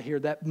using right here.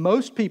 That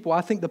most people,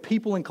 I think the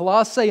people in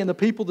Colossae and the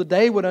people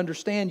today would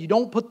understand, you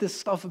don't put this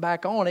stuff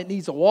back on. It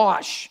needs a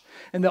wash.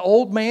 And the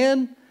old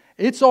man,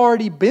 it's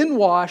already been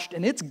washed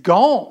and it's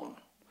gone.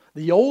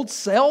 The old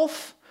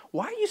self,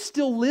 why are you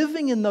still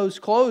living in those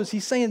clothes?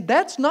 He's saying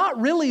that's not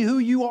really who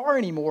you are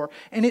anymore.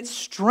 And it's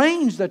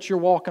strange that you're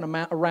walking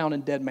around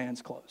in dead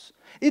man's clothes.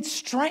 It's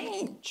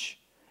strange.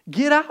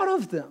 Get out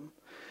of them.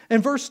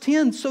 And verse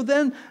 10, so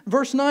then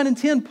verse 9 and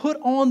 10, put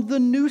on the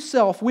new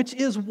self, which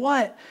is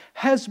what?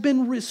 Has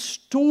been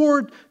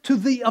restored to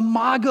the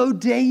imago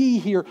Dei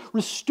here.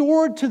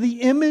 Restored to the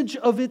image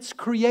of its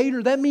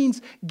creator. That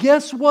means,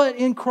 guess what?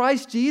 In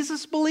Christ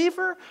Jesus,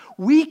 believer,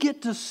 we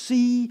get to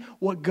see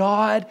what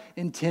God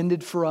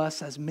intended for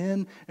us as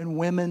men and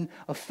women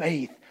of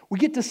faith. We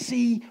get to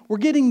see, we're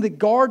getting the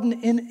garden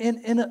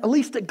in at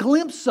least a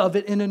glimpse of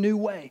it in a new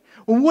way.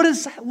 Well, what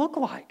does that look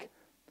like?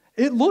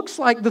 It looks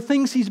like the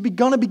things he's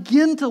going to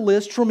begin to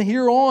list from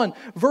here on.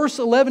 Verse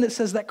 11, it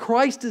says that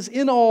Christ is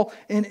in all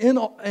and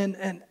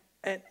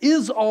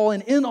is all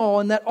and in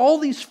all, and that all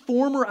these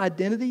former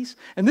identities,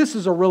 and this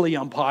is a really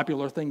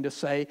unpopular thing to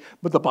say,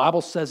 but the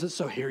Bible says it,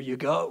 so here you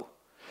go.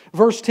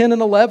 Verse 10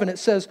 and 11, it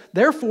says,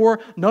 therefore,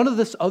 none of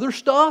this other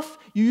stuff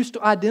you used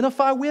to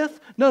identify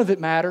with, none of it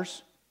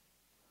matters.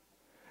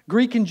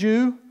 Greek and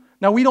Jew.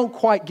 Now, we don't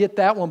quite get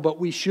that one, but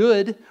we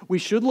should. We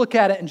should look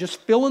at it and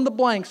just fill in the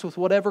blanks with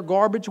whatever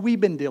garbage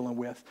we've been dealing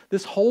with.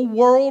 This whole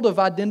world of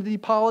identity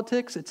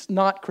politics, it's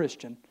not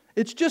Christian.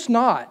 It's just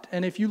not.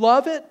 And if you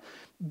love it,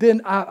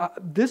 then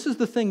this is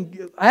the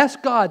thing.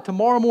 Ask God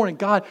tomorrow morning,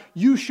 God,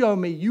 you show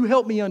me, you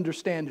help me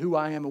understand who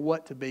I am and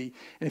what to be.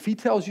 And if He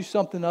tells you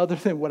something other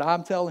than what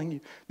I'm telling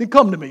you, then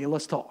come to me and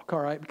let's talk,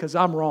 all right? Because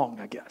I'm wrong,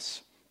 I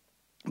guess.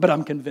 But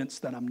I'm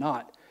convinced that I'm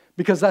not.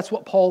 Because that's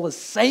what Paul is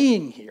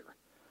saying here.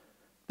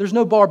 There's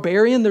no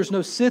barbarian, there's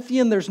no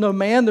Scythian, there's no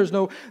man, there's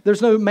no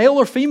male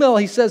or female,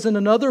 he says in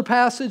another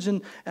passage,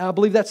 and I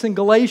believe that's in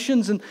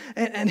Galatians,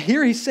 and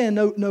here he's saying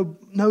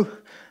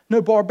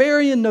no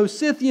barbarian, no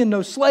Scythian,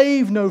 no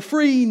slave, no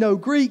free, no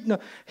Greek. No,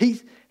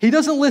 he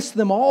doesn't list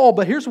them all,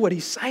 but here's what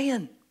he's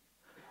saying.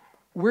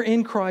 We're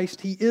in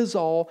Christ, He is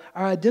all.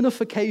 Our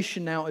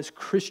identification now is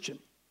Christian.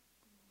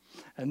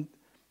 And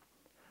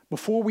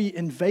before we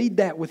invade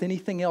that with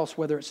anything else,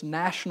 whether it's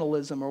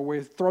nationalism or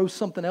we throw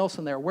something else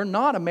in there, we're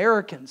not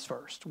Americans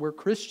first. We're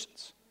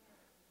Christians.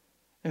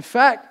 In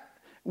fact,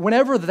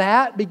 whenever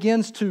that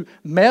begins to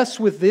mess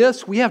with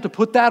this, we have to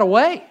put that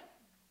away.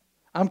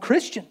 I'm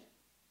Christian.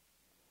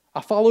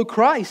 I follow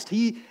Christ.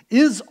 He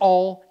is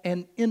all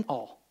and in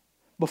all.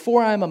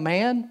 Before I'm a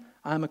man,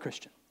 I'm a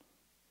Christian.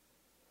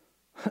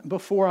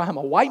 Before I'm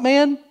a white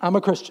man, I'm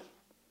a Christian.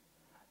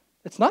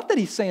 It's not that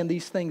he's saying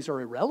these things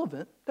are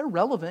irrelevant. They're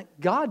relevant.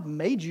 God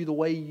made you the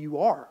way you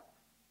are.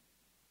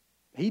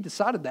 He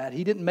decided that.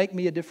 He didn't make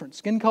me a different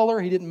skin color.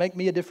 He didn't make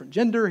me a different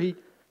gender. He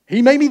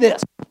made me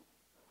this.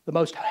 The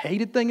most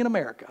hated thing in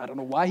America. I don't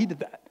know why he did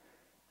that.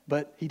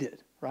 But he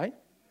did, right?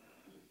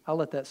 I'll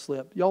let that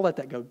slip. Y'all let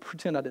that go.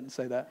 Pretend I didn't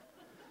say that.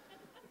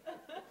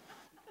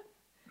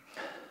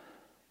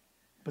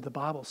 But the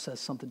Bible says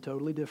something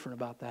totally different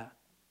about that.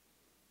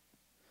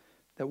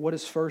 That what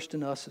is first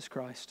in us is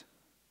Christ.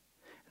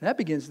 And that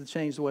begins to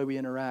change the way we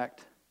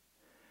interact.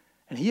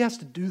 And He has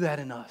to do that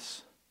in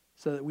us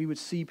so that we would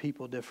see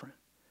people different.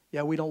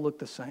 Yeah, we don't look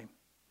the same.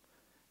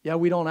 Yeah,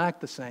 we don't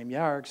act the same.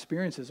 Yeah, our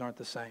experiences aren't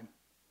the same.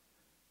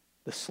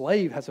 The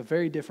slave has a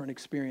very different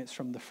experience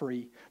from the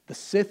free. The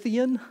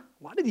Scythian,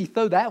 why did he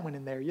throw that one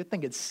in there? You're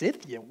thinking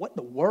Scythian, what in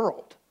the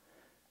world?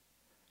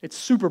 It's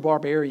super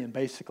barbarian,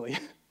 basically.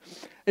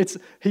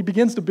 He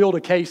begins to build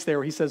a case there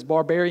where he says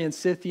barbarian,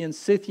 Scythian.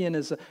 Scythian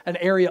is an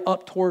area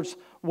up towards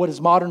what is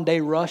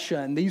modern-day Russia,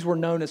 and these were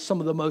known as some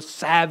of the most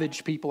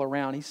savage people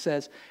around. He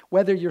says,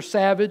 whether you're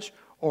savage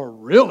or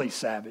really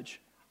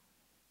savage,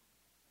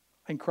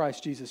 in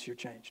Christ Jesus you're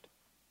changed.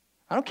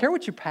 I don't care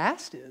what your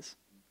past is.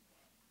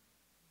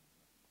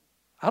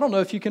 I don't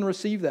know if you can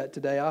receive that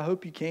today. I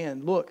hope you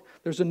can. Look,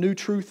 there's a new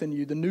truth in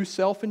you. The new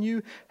self in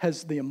you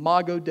has the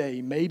imago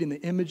Dei, made in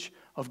the image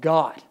of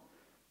God.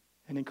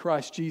 And in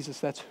Christ Jesus,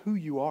 that's who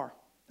you are.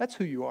 That's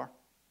who you are.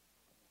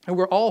 And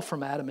we're all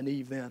from Adam and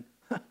Eve then.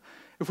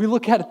 If we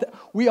look at it,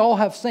 we all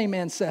have same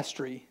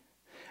ancestry.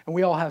 And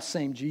we all have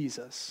same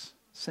Jesus,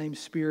 same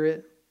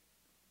Spirit.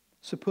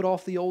 So put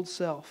off the old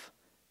self.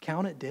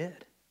 Count it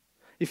dead.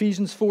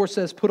 Ephesians 4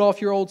 says, put off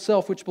your old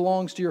self, which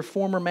belongs to your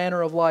former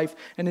manner of life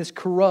and is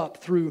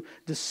corrupt through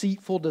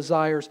deceitful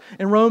desires.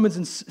 In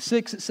Romans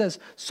 6 it says,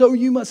 so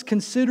you must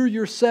consider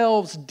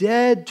yourselves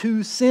dead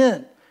to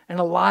sin and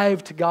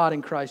alive to God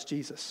in Christ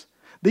Jesus.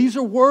 These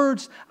are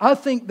words I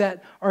think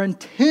that are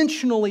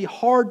intentionally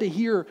hard to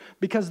hear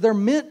because they're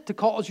meant to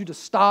cause you to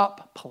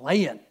stop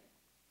playing.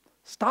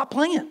 Stop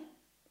playing.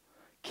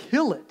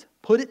 Kill it.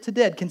 Put it to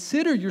dead.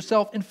 Consider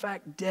yourself, in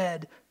fact,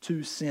 dead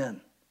to sin.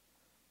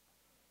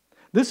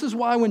 This is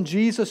why when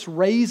Jesus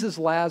raises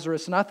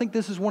Lazarus, and I think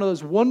this is one of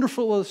those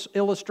wonderful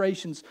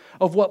illustrations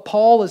of what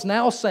Paul is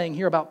now saying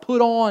here about put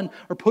on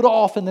or put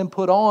off and then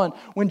put on.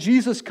 When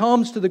Jesus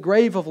comes to the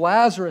grave of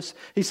Lazarus,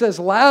 He says,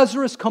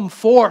 Lazarus, come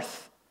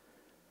forth.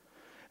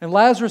 And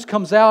Lazarus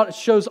comes out. It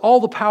shows all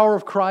the power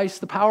of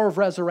Christ, the power of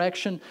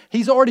resurrection.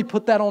 He's already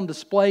put that on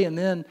display, and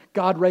then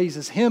God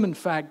raises him. In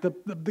fact,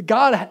 the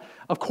God,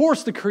 of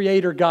course, the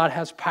Creator God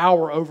has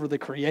power over the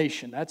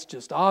creation. That's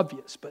just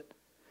obvious, but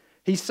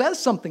He says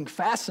something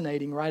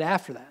fascinating right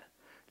after that.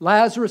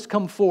 Lazarus,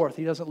 come forth.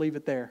 He doesn't leave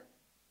it there.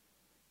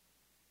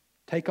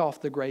 Take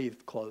off the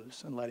grave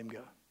clothes and let him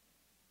go.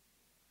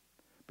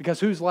 Because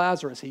who's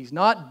Lazarus? He's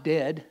not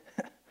dead.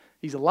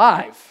 He's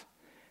alive.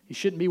 He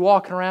shouldn't be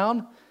walking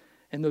around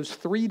in those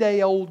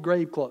 3-day-old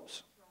grave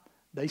clothes.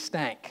 They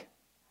stank.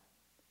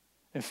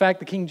 In fact,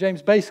 the King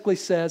James basically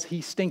says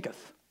he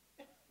stinketh.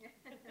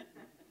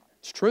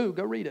 It's true.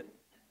 Go read it.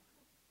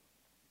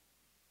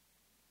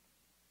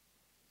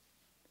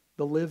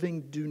 The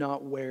living do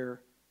not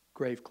wear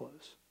grave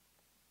clothes.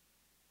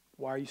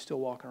 Why are you still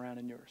walking around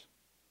in yours?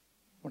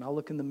 When I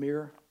look in the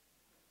mirror,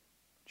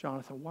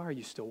 Jonathan, why are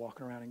you still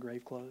walking around in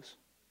grave clothes?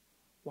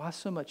 Why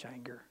so much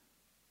anger?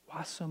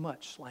 Why so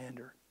much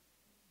slander?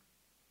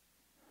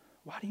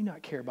 Why do you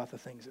not care about the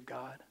things of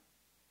God?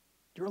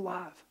 You're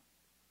alive.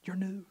 You're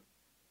new.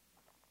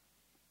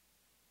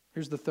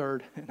 Here's the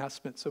third, and I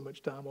spent so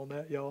much time on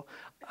that, y'all.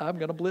 I'm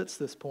going to blitz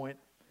this point.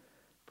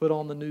 Put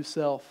on the new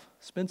self.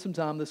 Spend some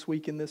time this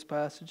week in this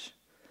passage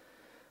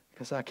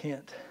because I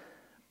can't.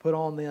 Put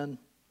on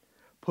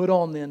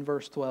then,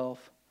 verse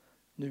 12,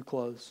 new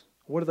clothes.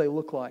 What do they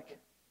look like?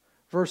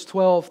 Verse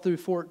 12 through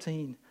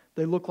 14,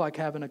 they look like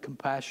having a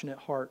compassionate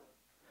heart.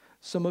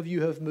 Some of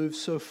you have moved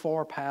so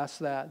far past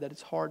that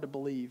it's hard to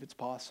believe it's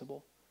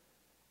possible.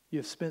 You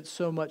have spent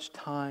so much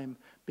time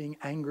being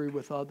angry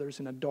with others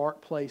in a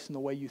dark place in the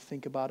way you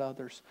think about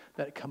others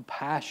that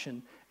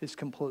compassion is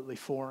completely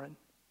foreign.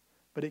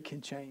 But it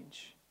can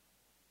change.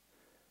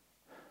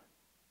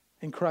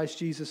 In Christ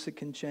Jesus, it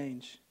can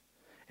change.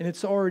 And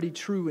it's already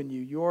true in you.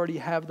 You already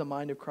have the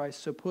mind of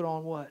Christ. So put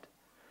on what?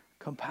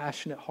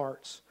 Compassionate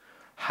hearts.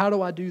 How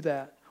do I do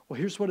that? Well,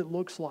 here's what it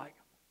looks like.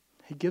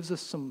 He gives us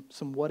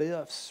some what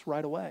ifs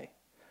right away.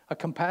 A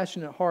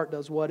compassionate heart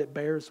does what? It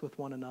bears with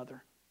one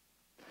another.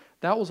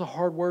 That was a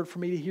hard word for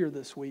me to hear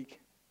this week.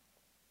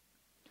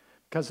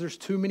 Because there's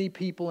too many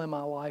people in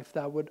my life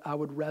that I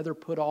would rather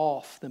put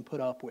off than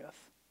put up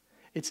with.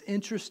 It's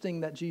interesting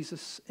that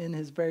Jesus in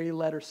His very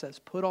letter says,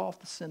 put off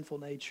the sinful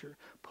nature.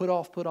 Put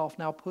off,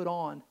 now put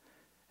on,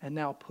 and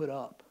now put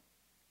up.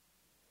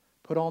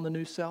 Put on the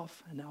new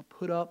self, and now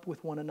put up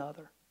with one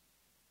another.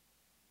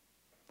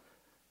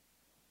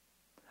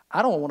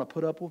 I don't want to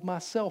put up with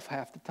myself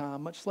half the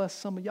time, much less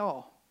some of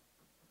y'all.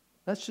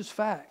 That's just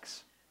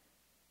facts.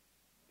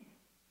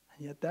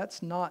 And yet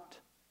that's not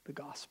the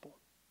gospel.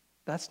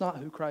 That's not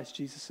who Christ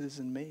Jesus is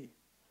in me.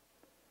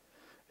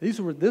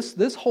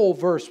 This whole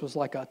verse was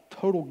like a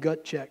total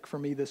gut check for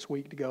me this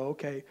week to go,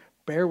 okay,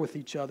 bear with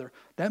each other.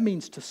 That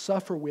means to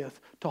suffer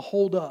with, to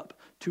hold up,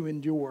 to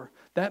endure.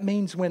 That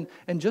means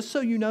and just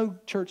so you know,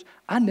 church,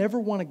 I never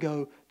want to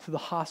go to the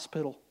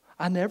hospital.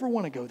 I never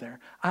want to go there.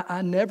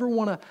 I never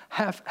want to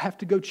have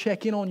to go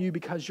check in on you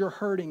because you're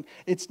hurting.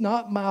 It's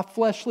not my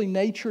fleshly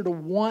nature to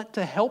want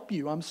to help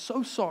you. I'm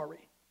so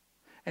sorry.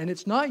 And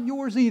it's not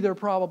yours either,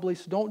 probably,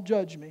 so don't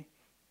judge me.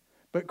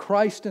 But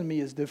Christ in me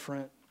is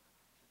different.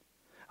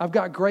 I've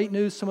got great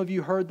news. Some of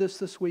you heard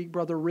this week.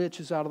 Brother Rich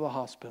is out of the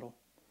hospital.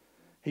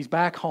 He's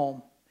back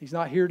home. He's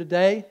not here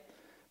today,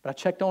 but I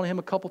checked on him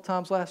a couple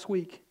times last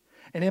week.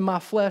 And in my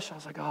flesh, I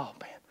was like, oh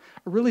man,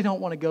 I really don't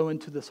want to go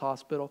into this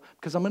hospital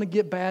because I'm going to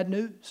get bad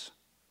news.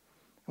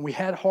 And we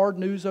had hard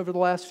news over the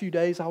last few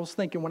days. I was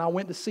thinking when I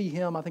went to see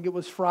him, I think it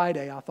was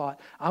Friday, I thought,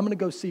 I'm going to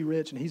go see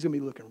Rich and he's going to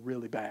be looking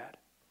really bad.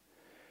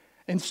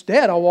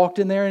 Instead, I walked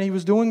in there and he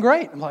was doing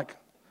great. I'm like,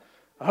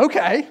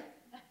 okay,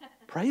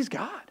 praise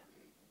God.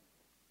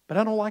 But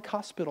I don't like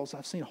hospitals.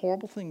 I've seen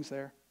horrible things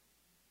there.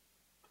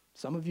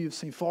 Some of you have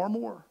seen far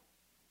more.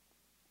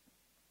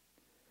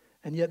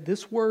 And yet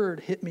this word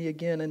hit me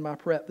again in my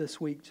prep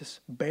this week. Just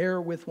bear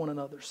with one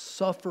another.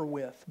 Suffer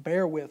with.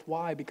 Bear with.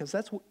 Why? Because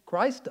that's what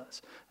Christ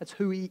does. That's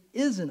who He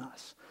is in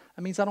us.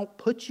 That means I don't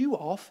put you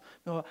off.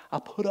 No, I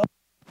put up.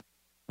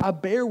 I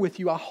bear with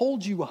you. I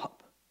hold you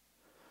up.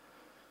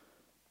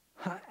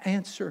 I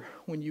answer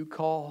when you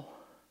call.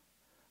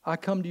 I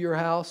come to your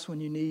house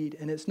when you need.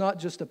 And it's not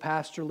just a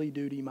pastorly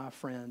duty, my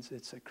friends.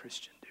 It's a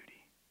Christian duty.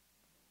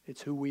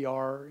 It's who we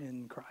are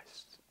in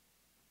Christ.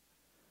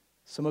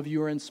 Some of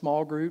you are in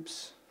small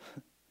groups.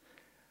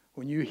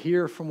 When you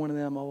hear from one of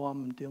them, oh,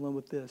 I'm dealing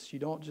with this, you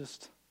don't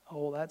just,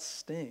 oh, that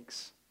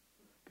stinks.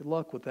 Good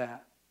luck with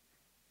that.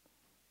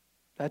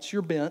 That's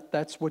your bent.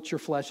 That's what your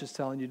flesh is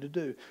telling you to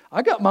do.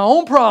 I got my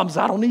own problems.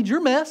 I don't need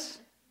your mess.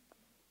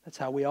 That's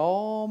how we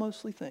all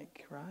mostly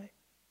think, right?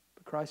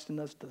 But Christ in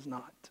us does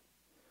not.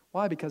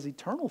 Why? Because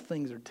eternal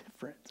things are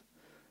different.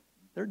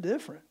 They're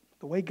different.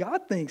 The way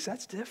God thinks,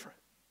 that's different.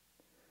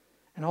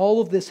 And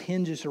all of this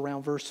hinges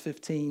around verse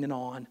 15 and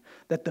on,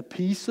 that the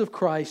peace of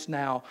Christ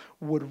now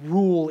would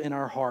rule in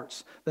our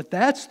hearts.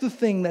 That's the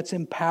thing that's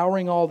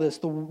empowering all this.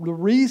 The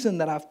reason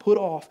that I've put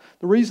off,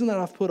 the reason that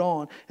I've put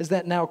on, is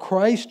that now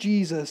Christ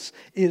Jesus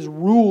is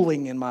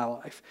ruling in my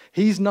life.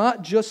 He's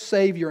not just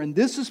Savior. And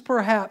this is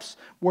perhaps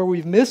where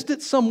we've missed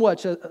it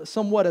somewhat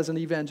as an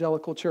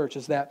evangelical church,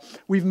 is that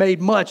we've made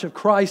much of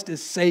Christ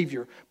as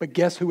Savior. But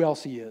guess who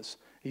else He is?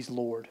 He's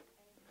Lord.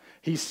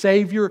 He's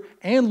Savior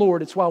and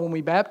Lord. It's why when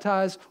we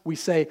baptize, we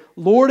say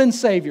Lord and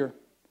Savior,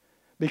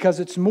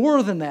 because it's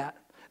more than that.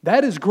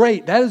 That is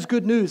great. That is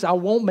good news. I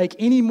won't make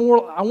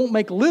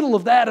little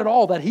of that at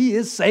all, that He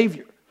is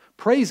Savior.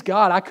 Praise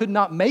God. I could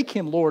not make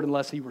Him Lord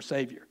unless He were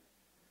Savior.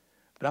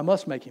 But I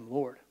must make Him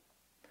Lord.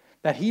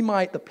 That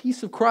the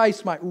peace of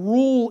Christ might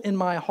rule in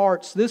my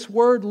hearts. This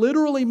word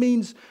literally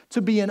means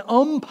to be an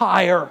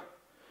umpire.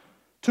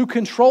 To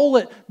control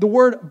it. The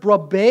word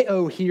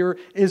brabeo here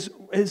is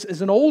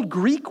an old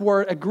Greek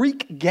word, a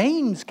Greek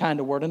games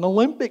kind of word, an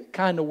Olympic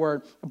kind of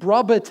word.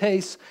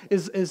 Brabates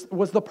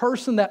was the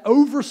person that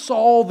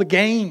oversaw the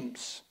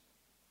games.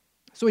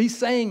 So he's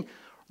saying,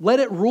 let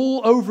it rule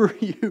over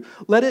you.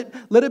 Let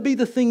it be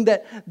the thing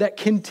that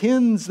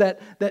contends,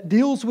 that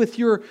deals with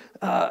your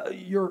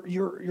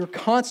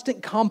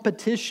constant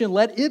competition.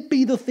 Let it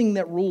be the thing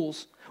that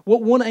rules.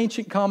 What one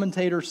ancient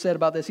commentator said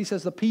about this, he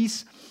says, the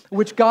peace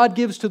which God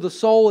gives to the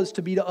soul is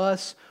to be to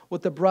us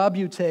what the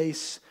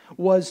brabutes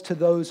was to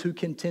those who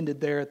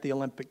contended there at the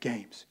Olympic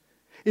Games.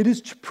 It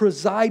is to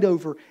preside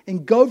over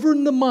and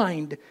govern the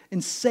mind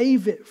and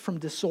save it from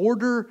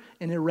disorder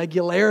and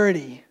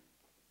irregularity.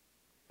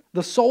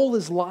 The soul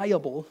is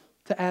liable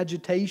to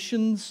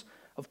agitations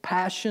of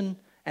passion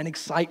and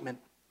excitement,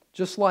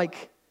 just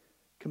like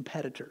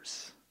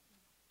competitors.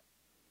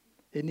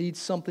 It needs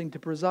something to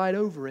preside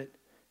over it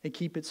and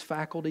keep its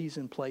faculties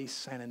in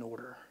place and in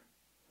order.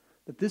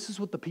 That this is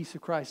what the peace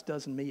of Christ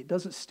does in me. It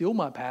doesn't steal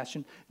my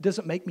passion. It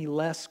doesn't make me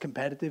less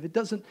competitive. It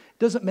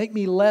doesn't make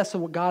me less of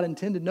what God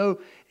intended.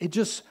 No, it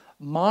just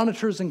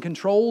monitors and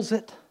controls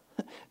it,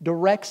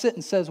 directs it,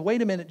 and says,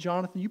 wait a minute,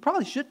 Jonathan, you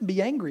probably shouldn't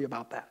be angry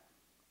about that.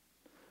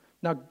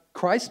 Now,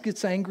 Christ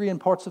gets angry in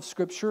parts of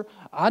Scripture.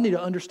 I need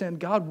to understand,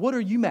 God, what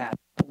are you mad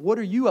at? What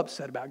are you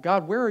upset about?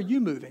 God, where are you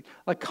moving?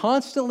 Like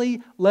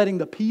constantly letting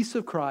the peace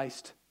of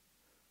Christ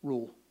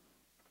rule.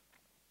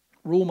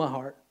 Rule my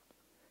heart.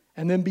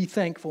 And then be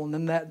thankful. And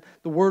then that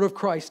the word of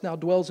Christ now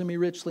dwells in me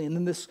richly. And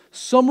then this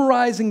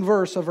summarizing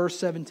verse of verse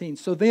 17.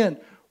 So then,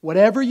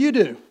 whatever you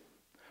do,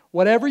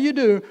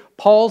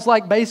 Paul's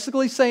like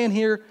basically saying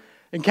here,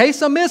 in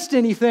case I missed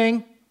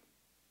anything,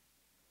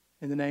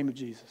 in the name of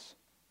Jesus.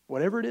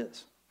 Whatever it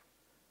is.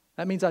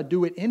 That means I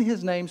do it in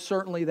His name,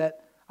 certainly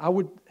that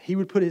He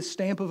would put His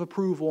stamp of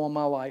approval on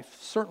my life,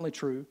 certainly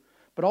true.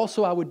 But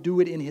also I would do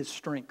it in His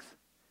strength,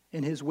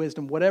 in His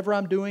wisdom. Whatever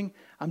I'm doing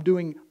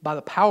by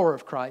the power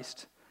of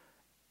Christ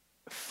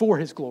for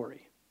His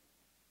glory.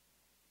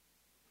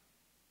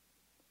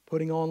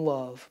 putting on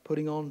love,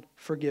 putting on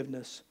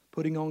forgiveness,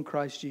 putting on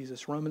Christ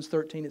Jesus. Romans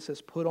 13, it says,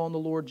 put on the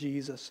Lord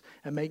Jesus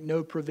and make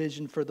no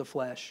provision for the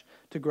flesh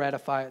to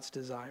gratify its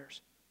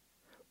desires.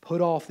 Put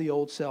off the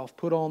old self,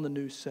 put on the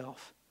new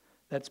self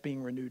that's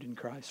being renewed in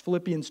Christ.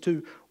 Philippians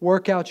 2,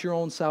 work out your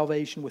own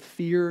salvation with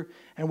fear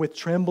and with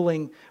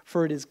trembling,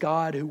 for it is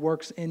God who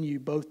works in you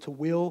both to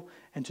will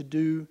and to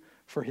do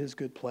for His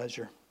good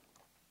pleasure.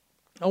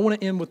 I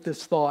want to end with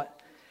this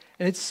thought,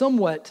 and it's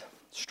somewhat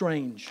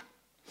strange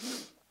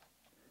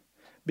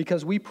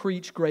because we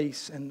preach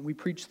grace and we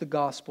preach the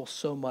gospel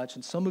so much,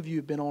 and some of you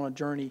have been on a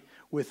journey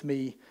with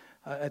me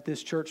at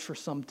this church for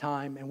some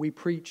time, and we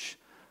preach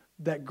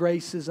that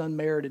grace is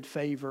unmerited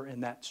favor,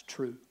 and that's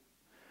true.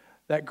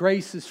 That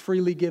grace is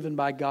freely given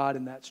by God,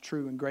 and that's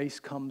true.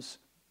 And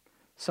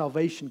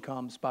salvation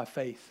comes by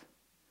faith.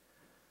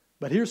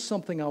 But here's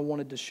something I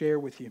wanted to share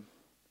with you.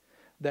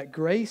 That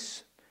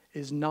grace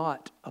is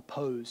not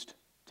opposed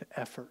to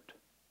effort.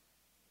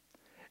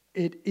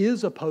 It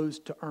is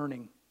opposed to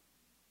earning,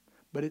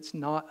 but it's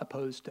not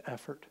opposed to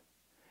effort.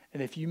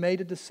 And if you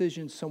made a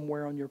decision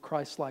somewhere on your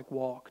Christ-like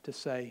walk to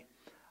say,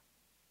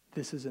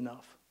 this is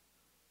enough.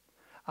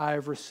 I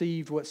have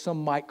received what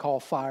some might call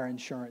fire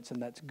insurance,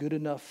 and that's good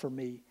enough for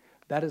me.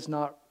 That is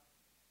not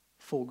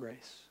full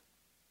grace.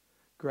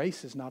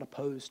 Grace is not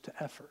opposed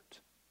to effort,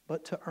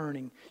 but to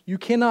earning. You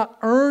cannot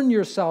earn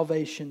your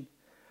salvation,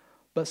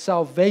 but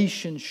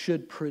salvation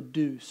should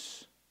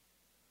produce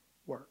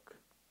work.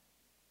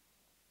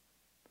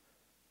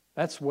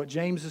 That's what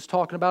James is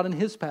talking about in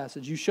his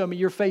passage. You show me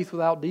your faith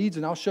without deeds,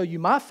 and I'll show you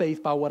my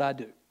faith by what I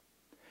do.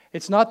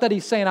 It's not that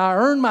he's saying I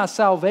earn my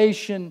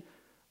salvation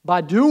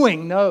by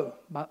doing. No,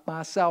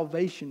 my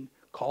salvation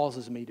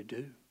causes me to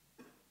do.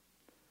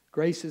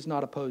 Grace is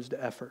not opposed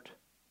to effort.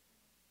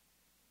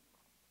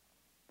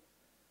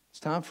 It's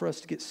time for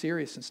us to get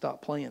serious and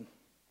stop playing.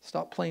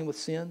 Stop playing with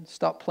sin.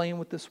 Stop playing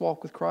with this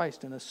walk with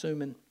Christ and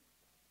assuming,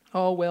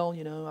 oh, well,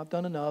 I've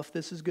done enough.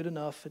 This is good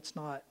enough. It's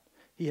not.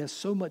 He has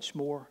so much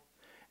more.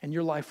 And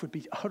your life would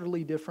be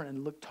utterly different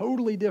and look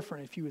totally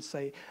different if you would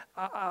say,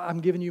 I'm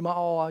giving you my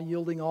all. I'm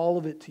yielding all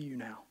of it to you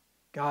now.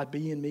 God,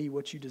 be in me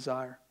what you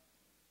desire.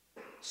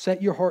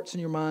 Set your hearts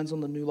and your minds on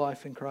the new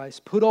life in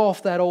Christ. Put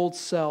off that old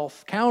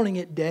self, counting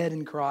it dead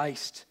in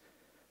Christ.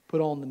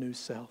 Put on the new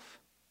self.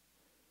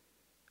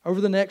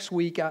 Over the next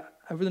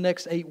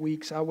 8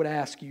 weeks, I would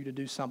ask you to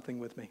do something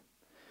with me.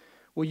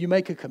 Will you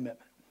make a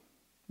commitment?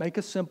 Make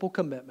a simple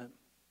commitment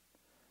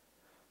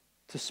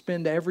to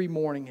spend every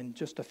morning in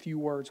just a few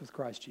words with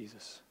Christ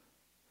Jesus.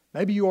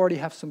 Maybe you already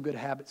have some good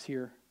habits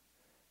here.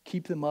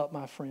 Keep them up,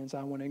 my friends.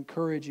 I want to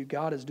encourage you.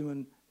 God is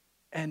doing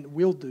and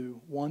will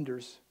do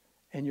wonders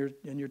in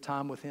your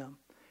time with Him.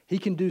 He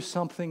can do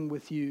something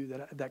with you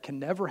that can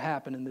never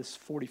happen in this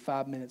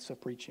 45 minutes of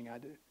preaching I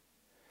do.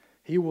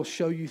 He will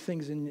show you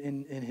things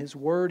in His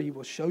Word. He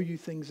will show you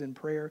things in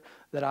prayer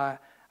that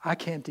I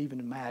can't even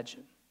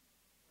imagine.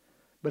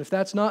 But if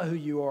that's not who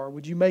you are,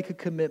 would you make a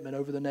commitment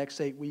over the next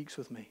 8 weeks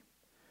with me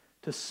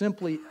to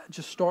simply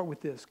just start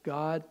with this?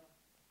 God,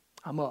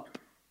 I'm up.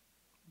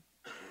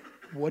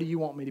 What do you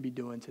want me to be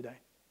doing today?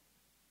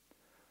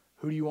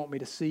 Who do you want me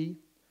to see?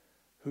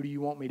 Who do you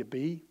want me to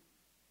be?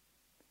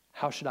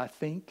 How should I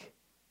think?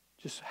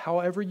 Just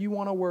however you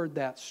want to word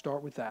that,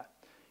 start with that.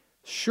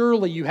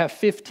 Surely you have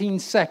 15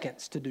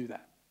 seconds to do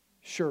that.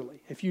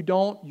 Surely. If you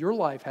don't, your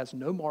life has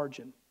no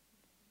margin.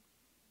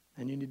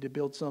 And you need to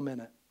build some in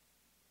it.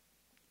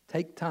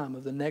 Take time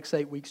of the next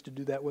 8 weeks to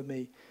do that with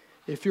me.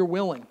 If you're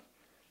willing,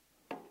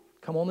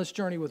 come on this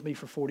journey with me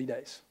for 40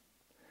 days.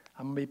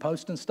 I'm going to be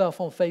posting stuff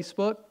on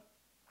Facebook.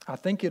 I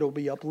think it'll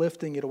be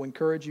uplifting. It'll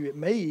encourage you. It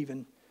may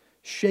even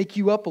shake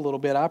you up a little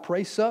bit. I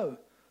pray so,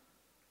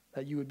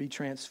 that you would be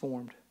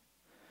transformed.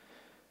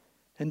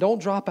 And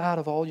don't drop out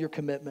of all your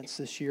commitments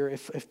this year.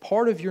 If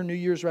part of your New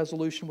Year's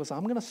resolution was,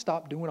 I'm going to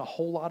stop doing a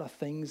whole lot of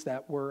things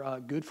that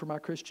were good for my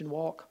Christian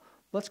walk,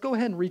 let's go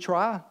ahead and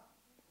retry.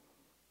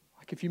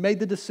 Like if you made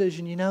the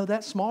decision,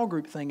 that small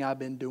group thing I've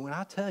been doing,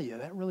 I tell you,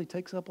 that really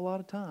takes up a lot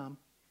of time.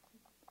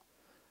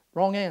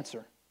 Wrong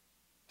answer.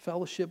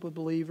 Fellowship with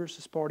believers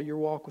is part of your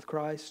walk with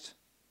Christ.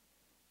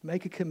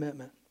 Make a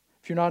commitment.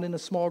 If you're not in a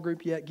small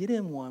group yet, get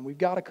in one. We've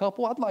got a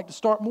couple. I'd like to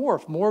start more.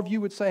 If more of you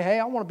would say, hey,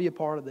 I want to be a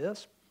part of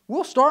this,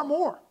 we'll start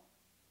more.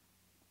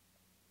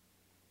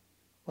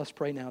 Let's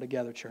pray now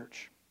together,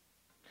 church.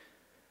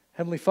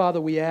 Heavenly Father,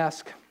 we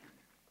ask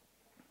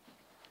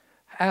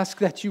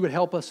that you would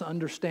help us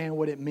understand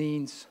what it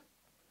means,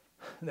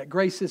 that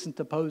grace isn't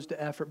opposed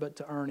to effort but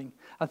to earning.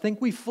 I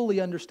think we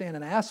fully understand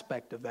an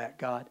aspect of that,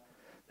 God,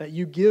 that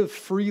you give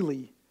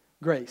freely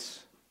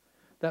grace,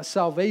 that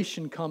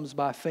salvation comes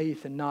by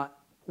faith and not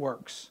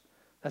works.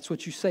 That's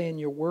what you say in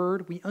your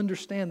word. We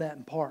understand that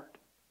in part.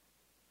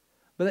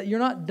 But that you're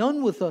not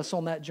done with us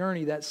on that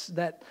journey.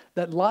 That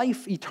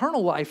life,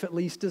 eternal life at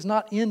least, does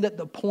not end at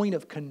the point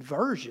of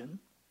conversion.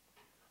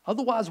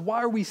 Otherwise,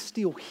 why are we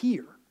still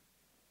here?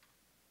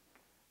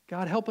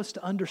 God, help us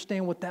to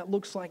understand what that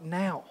looks like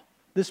now.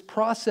 This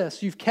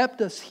process, you've kept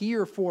us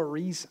here for a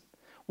reason.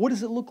 What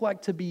does it look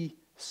like to be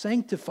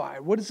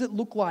sanctified? What does it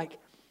look like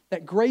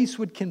that grace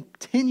would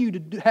continue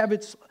to have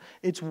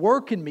its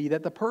work in me,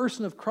 that the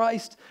person of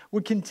Christ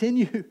would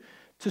continue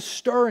to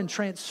stir and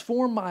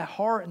transform my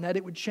heart, and that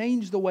it would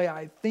change the way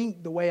I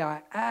think, the way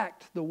I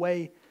act, the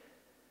way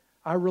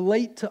I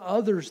relate to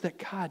others, that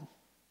God,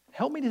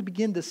 help me to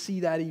begin to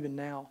see that even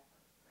now.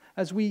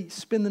 As we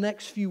spend the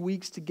next few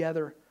weeks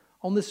together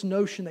on this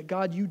notion that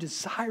God, you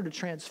desire to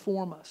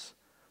transform us,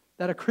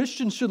 that a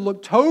Christian should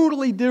look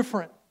totally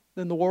different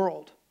than the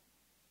world.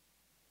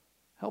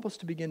 Help us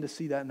to begin to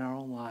see that in our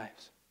own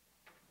lives.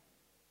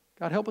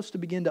 God, help us to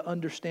begin to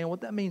understand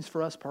what that means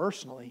for us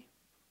personally.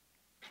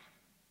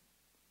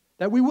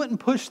 That we wouldn't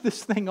push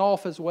this thing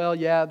off as, well,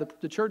 yeah,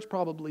 the church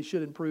probably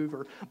should improve,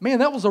 or, man,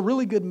 that was a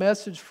really good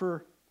message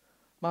for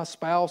my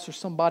spouse or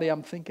somebody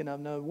I'm thinking of.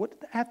 No, what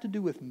did that have to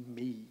do with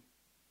me?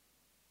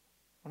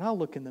 When I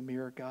look in the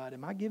mirror, God,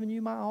 am I giving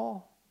you my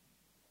all?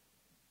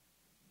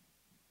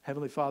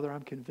 Heavenly Father,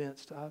 I'm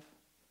convinced I've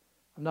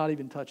not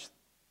even touched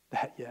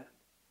that yet.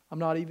 I'm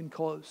not even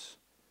close.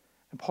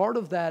 And part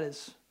of that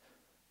is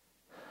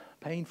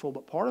painful,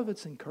 but part of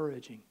it's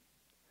encouraging.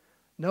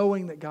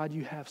 Knowing that, God,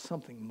 you have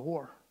something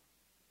more.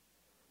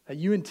 That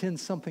you intend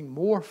something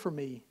more for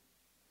me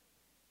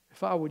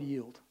if I would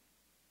yield.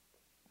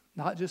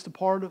 Not just a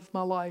part of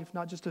my life,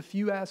 not just a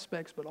few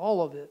aspects, but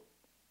all of it.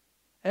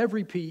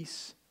 Every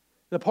piece.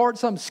 The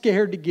parts I'm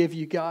scared to give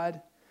you,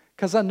 God,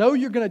 because I know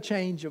you're going to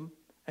change them,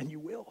 and you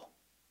will.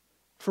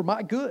 For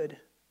my good.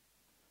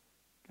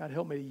 God,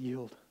 help me to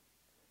yield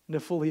and to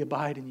fully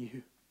abide in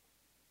you.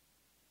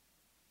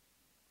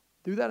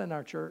 Do that in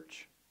our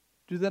church.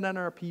 Do that in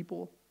our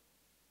people.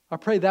 I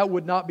pray that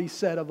would not be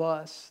said of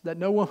us. That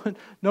no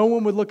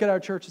one would look at our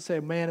church and say,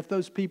 man, if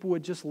those people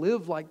would just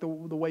live like the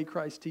way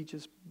Christ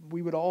teaches,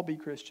 we would all be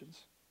Christians.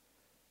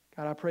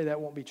 God, I pray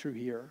that won't be true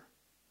here.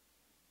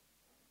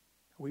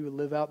 We would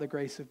live out the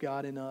grace of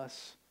God in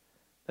us.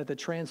 That the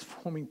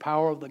transforming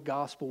power of the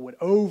gospel would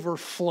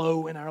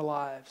overflow in our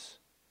lives.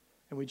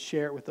 And we'd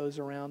share it with those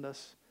around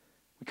us.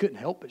 We couldn't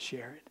help but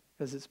share it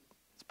because it's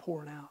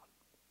pouring out.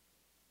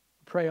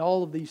 Pray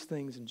all of these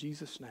things in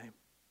Jesus' name.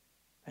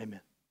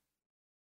 Amen.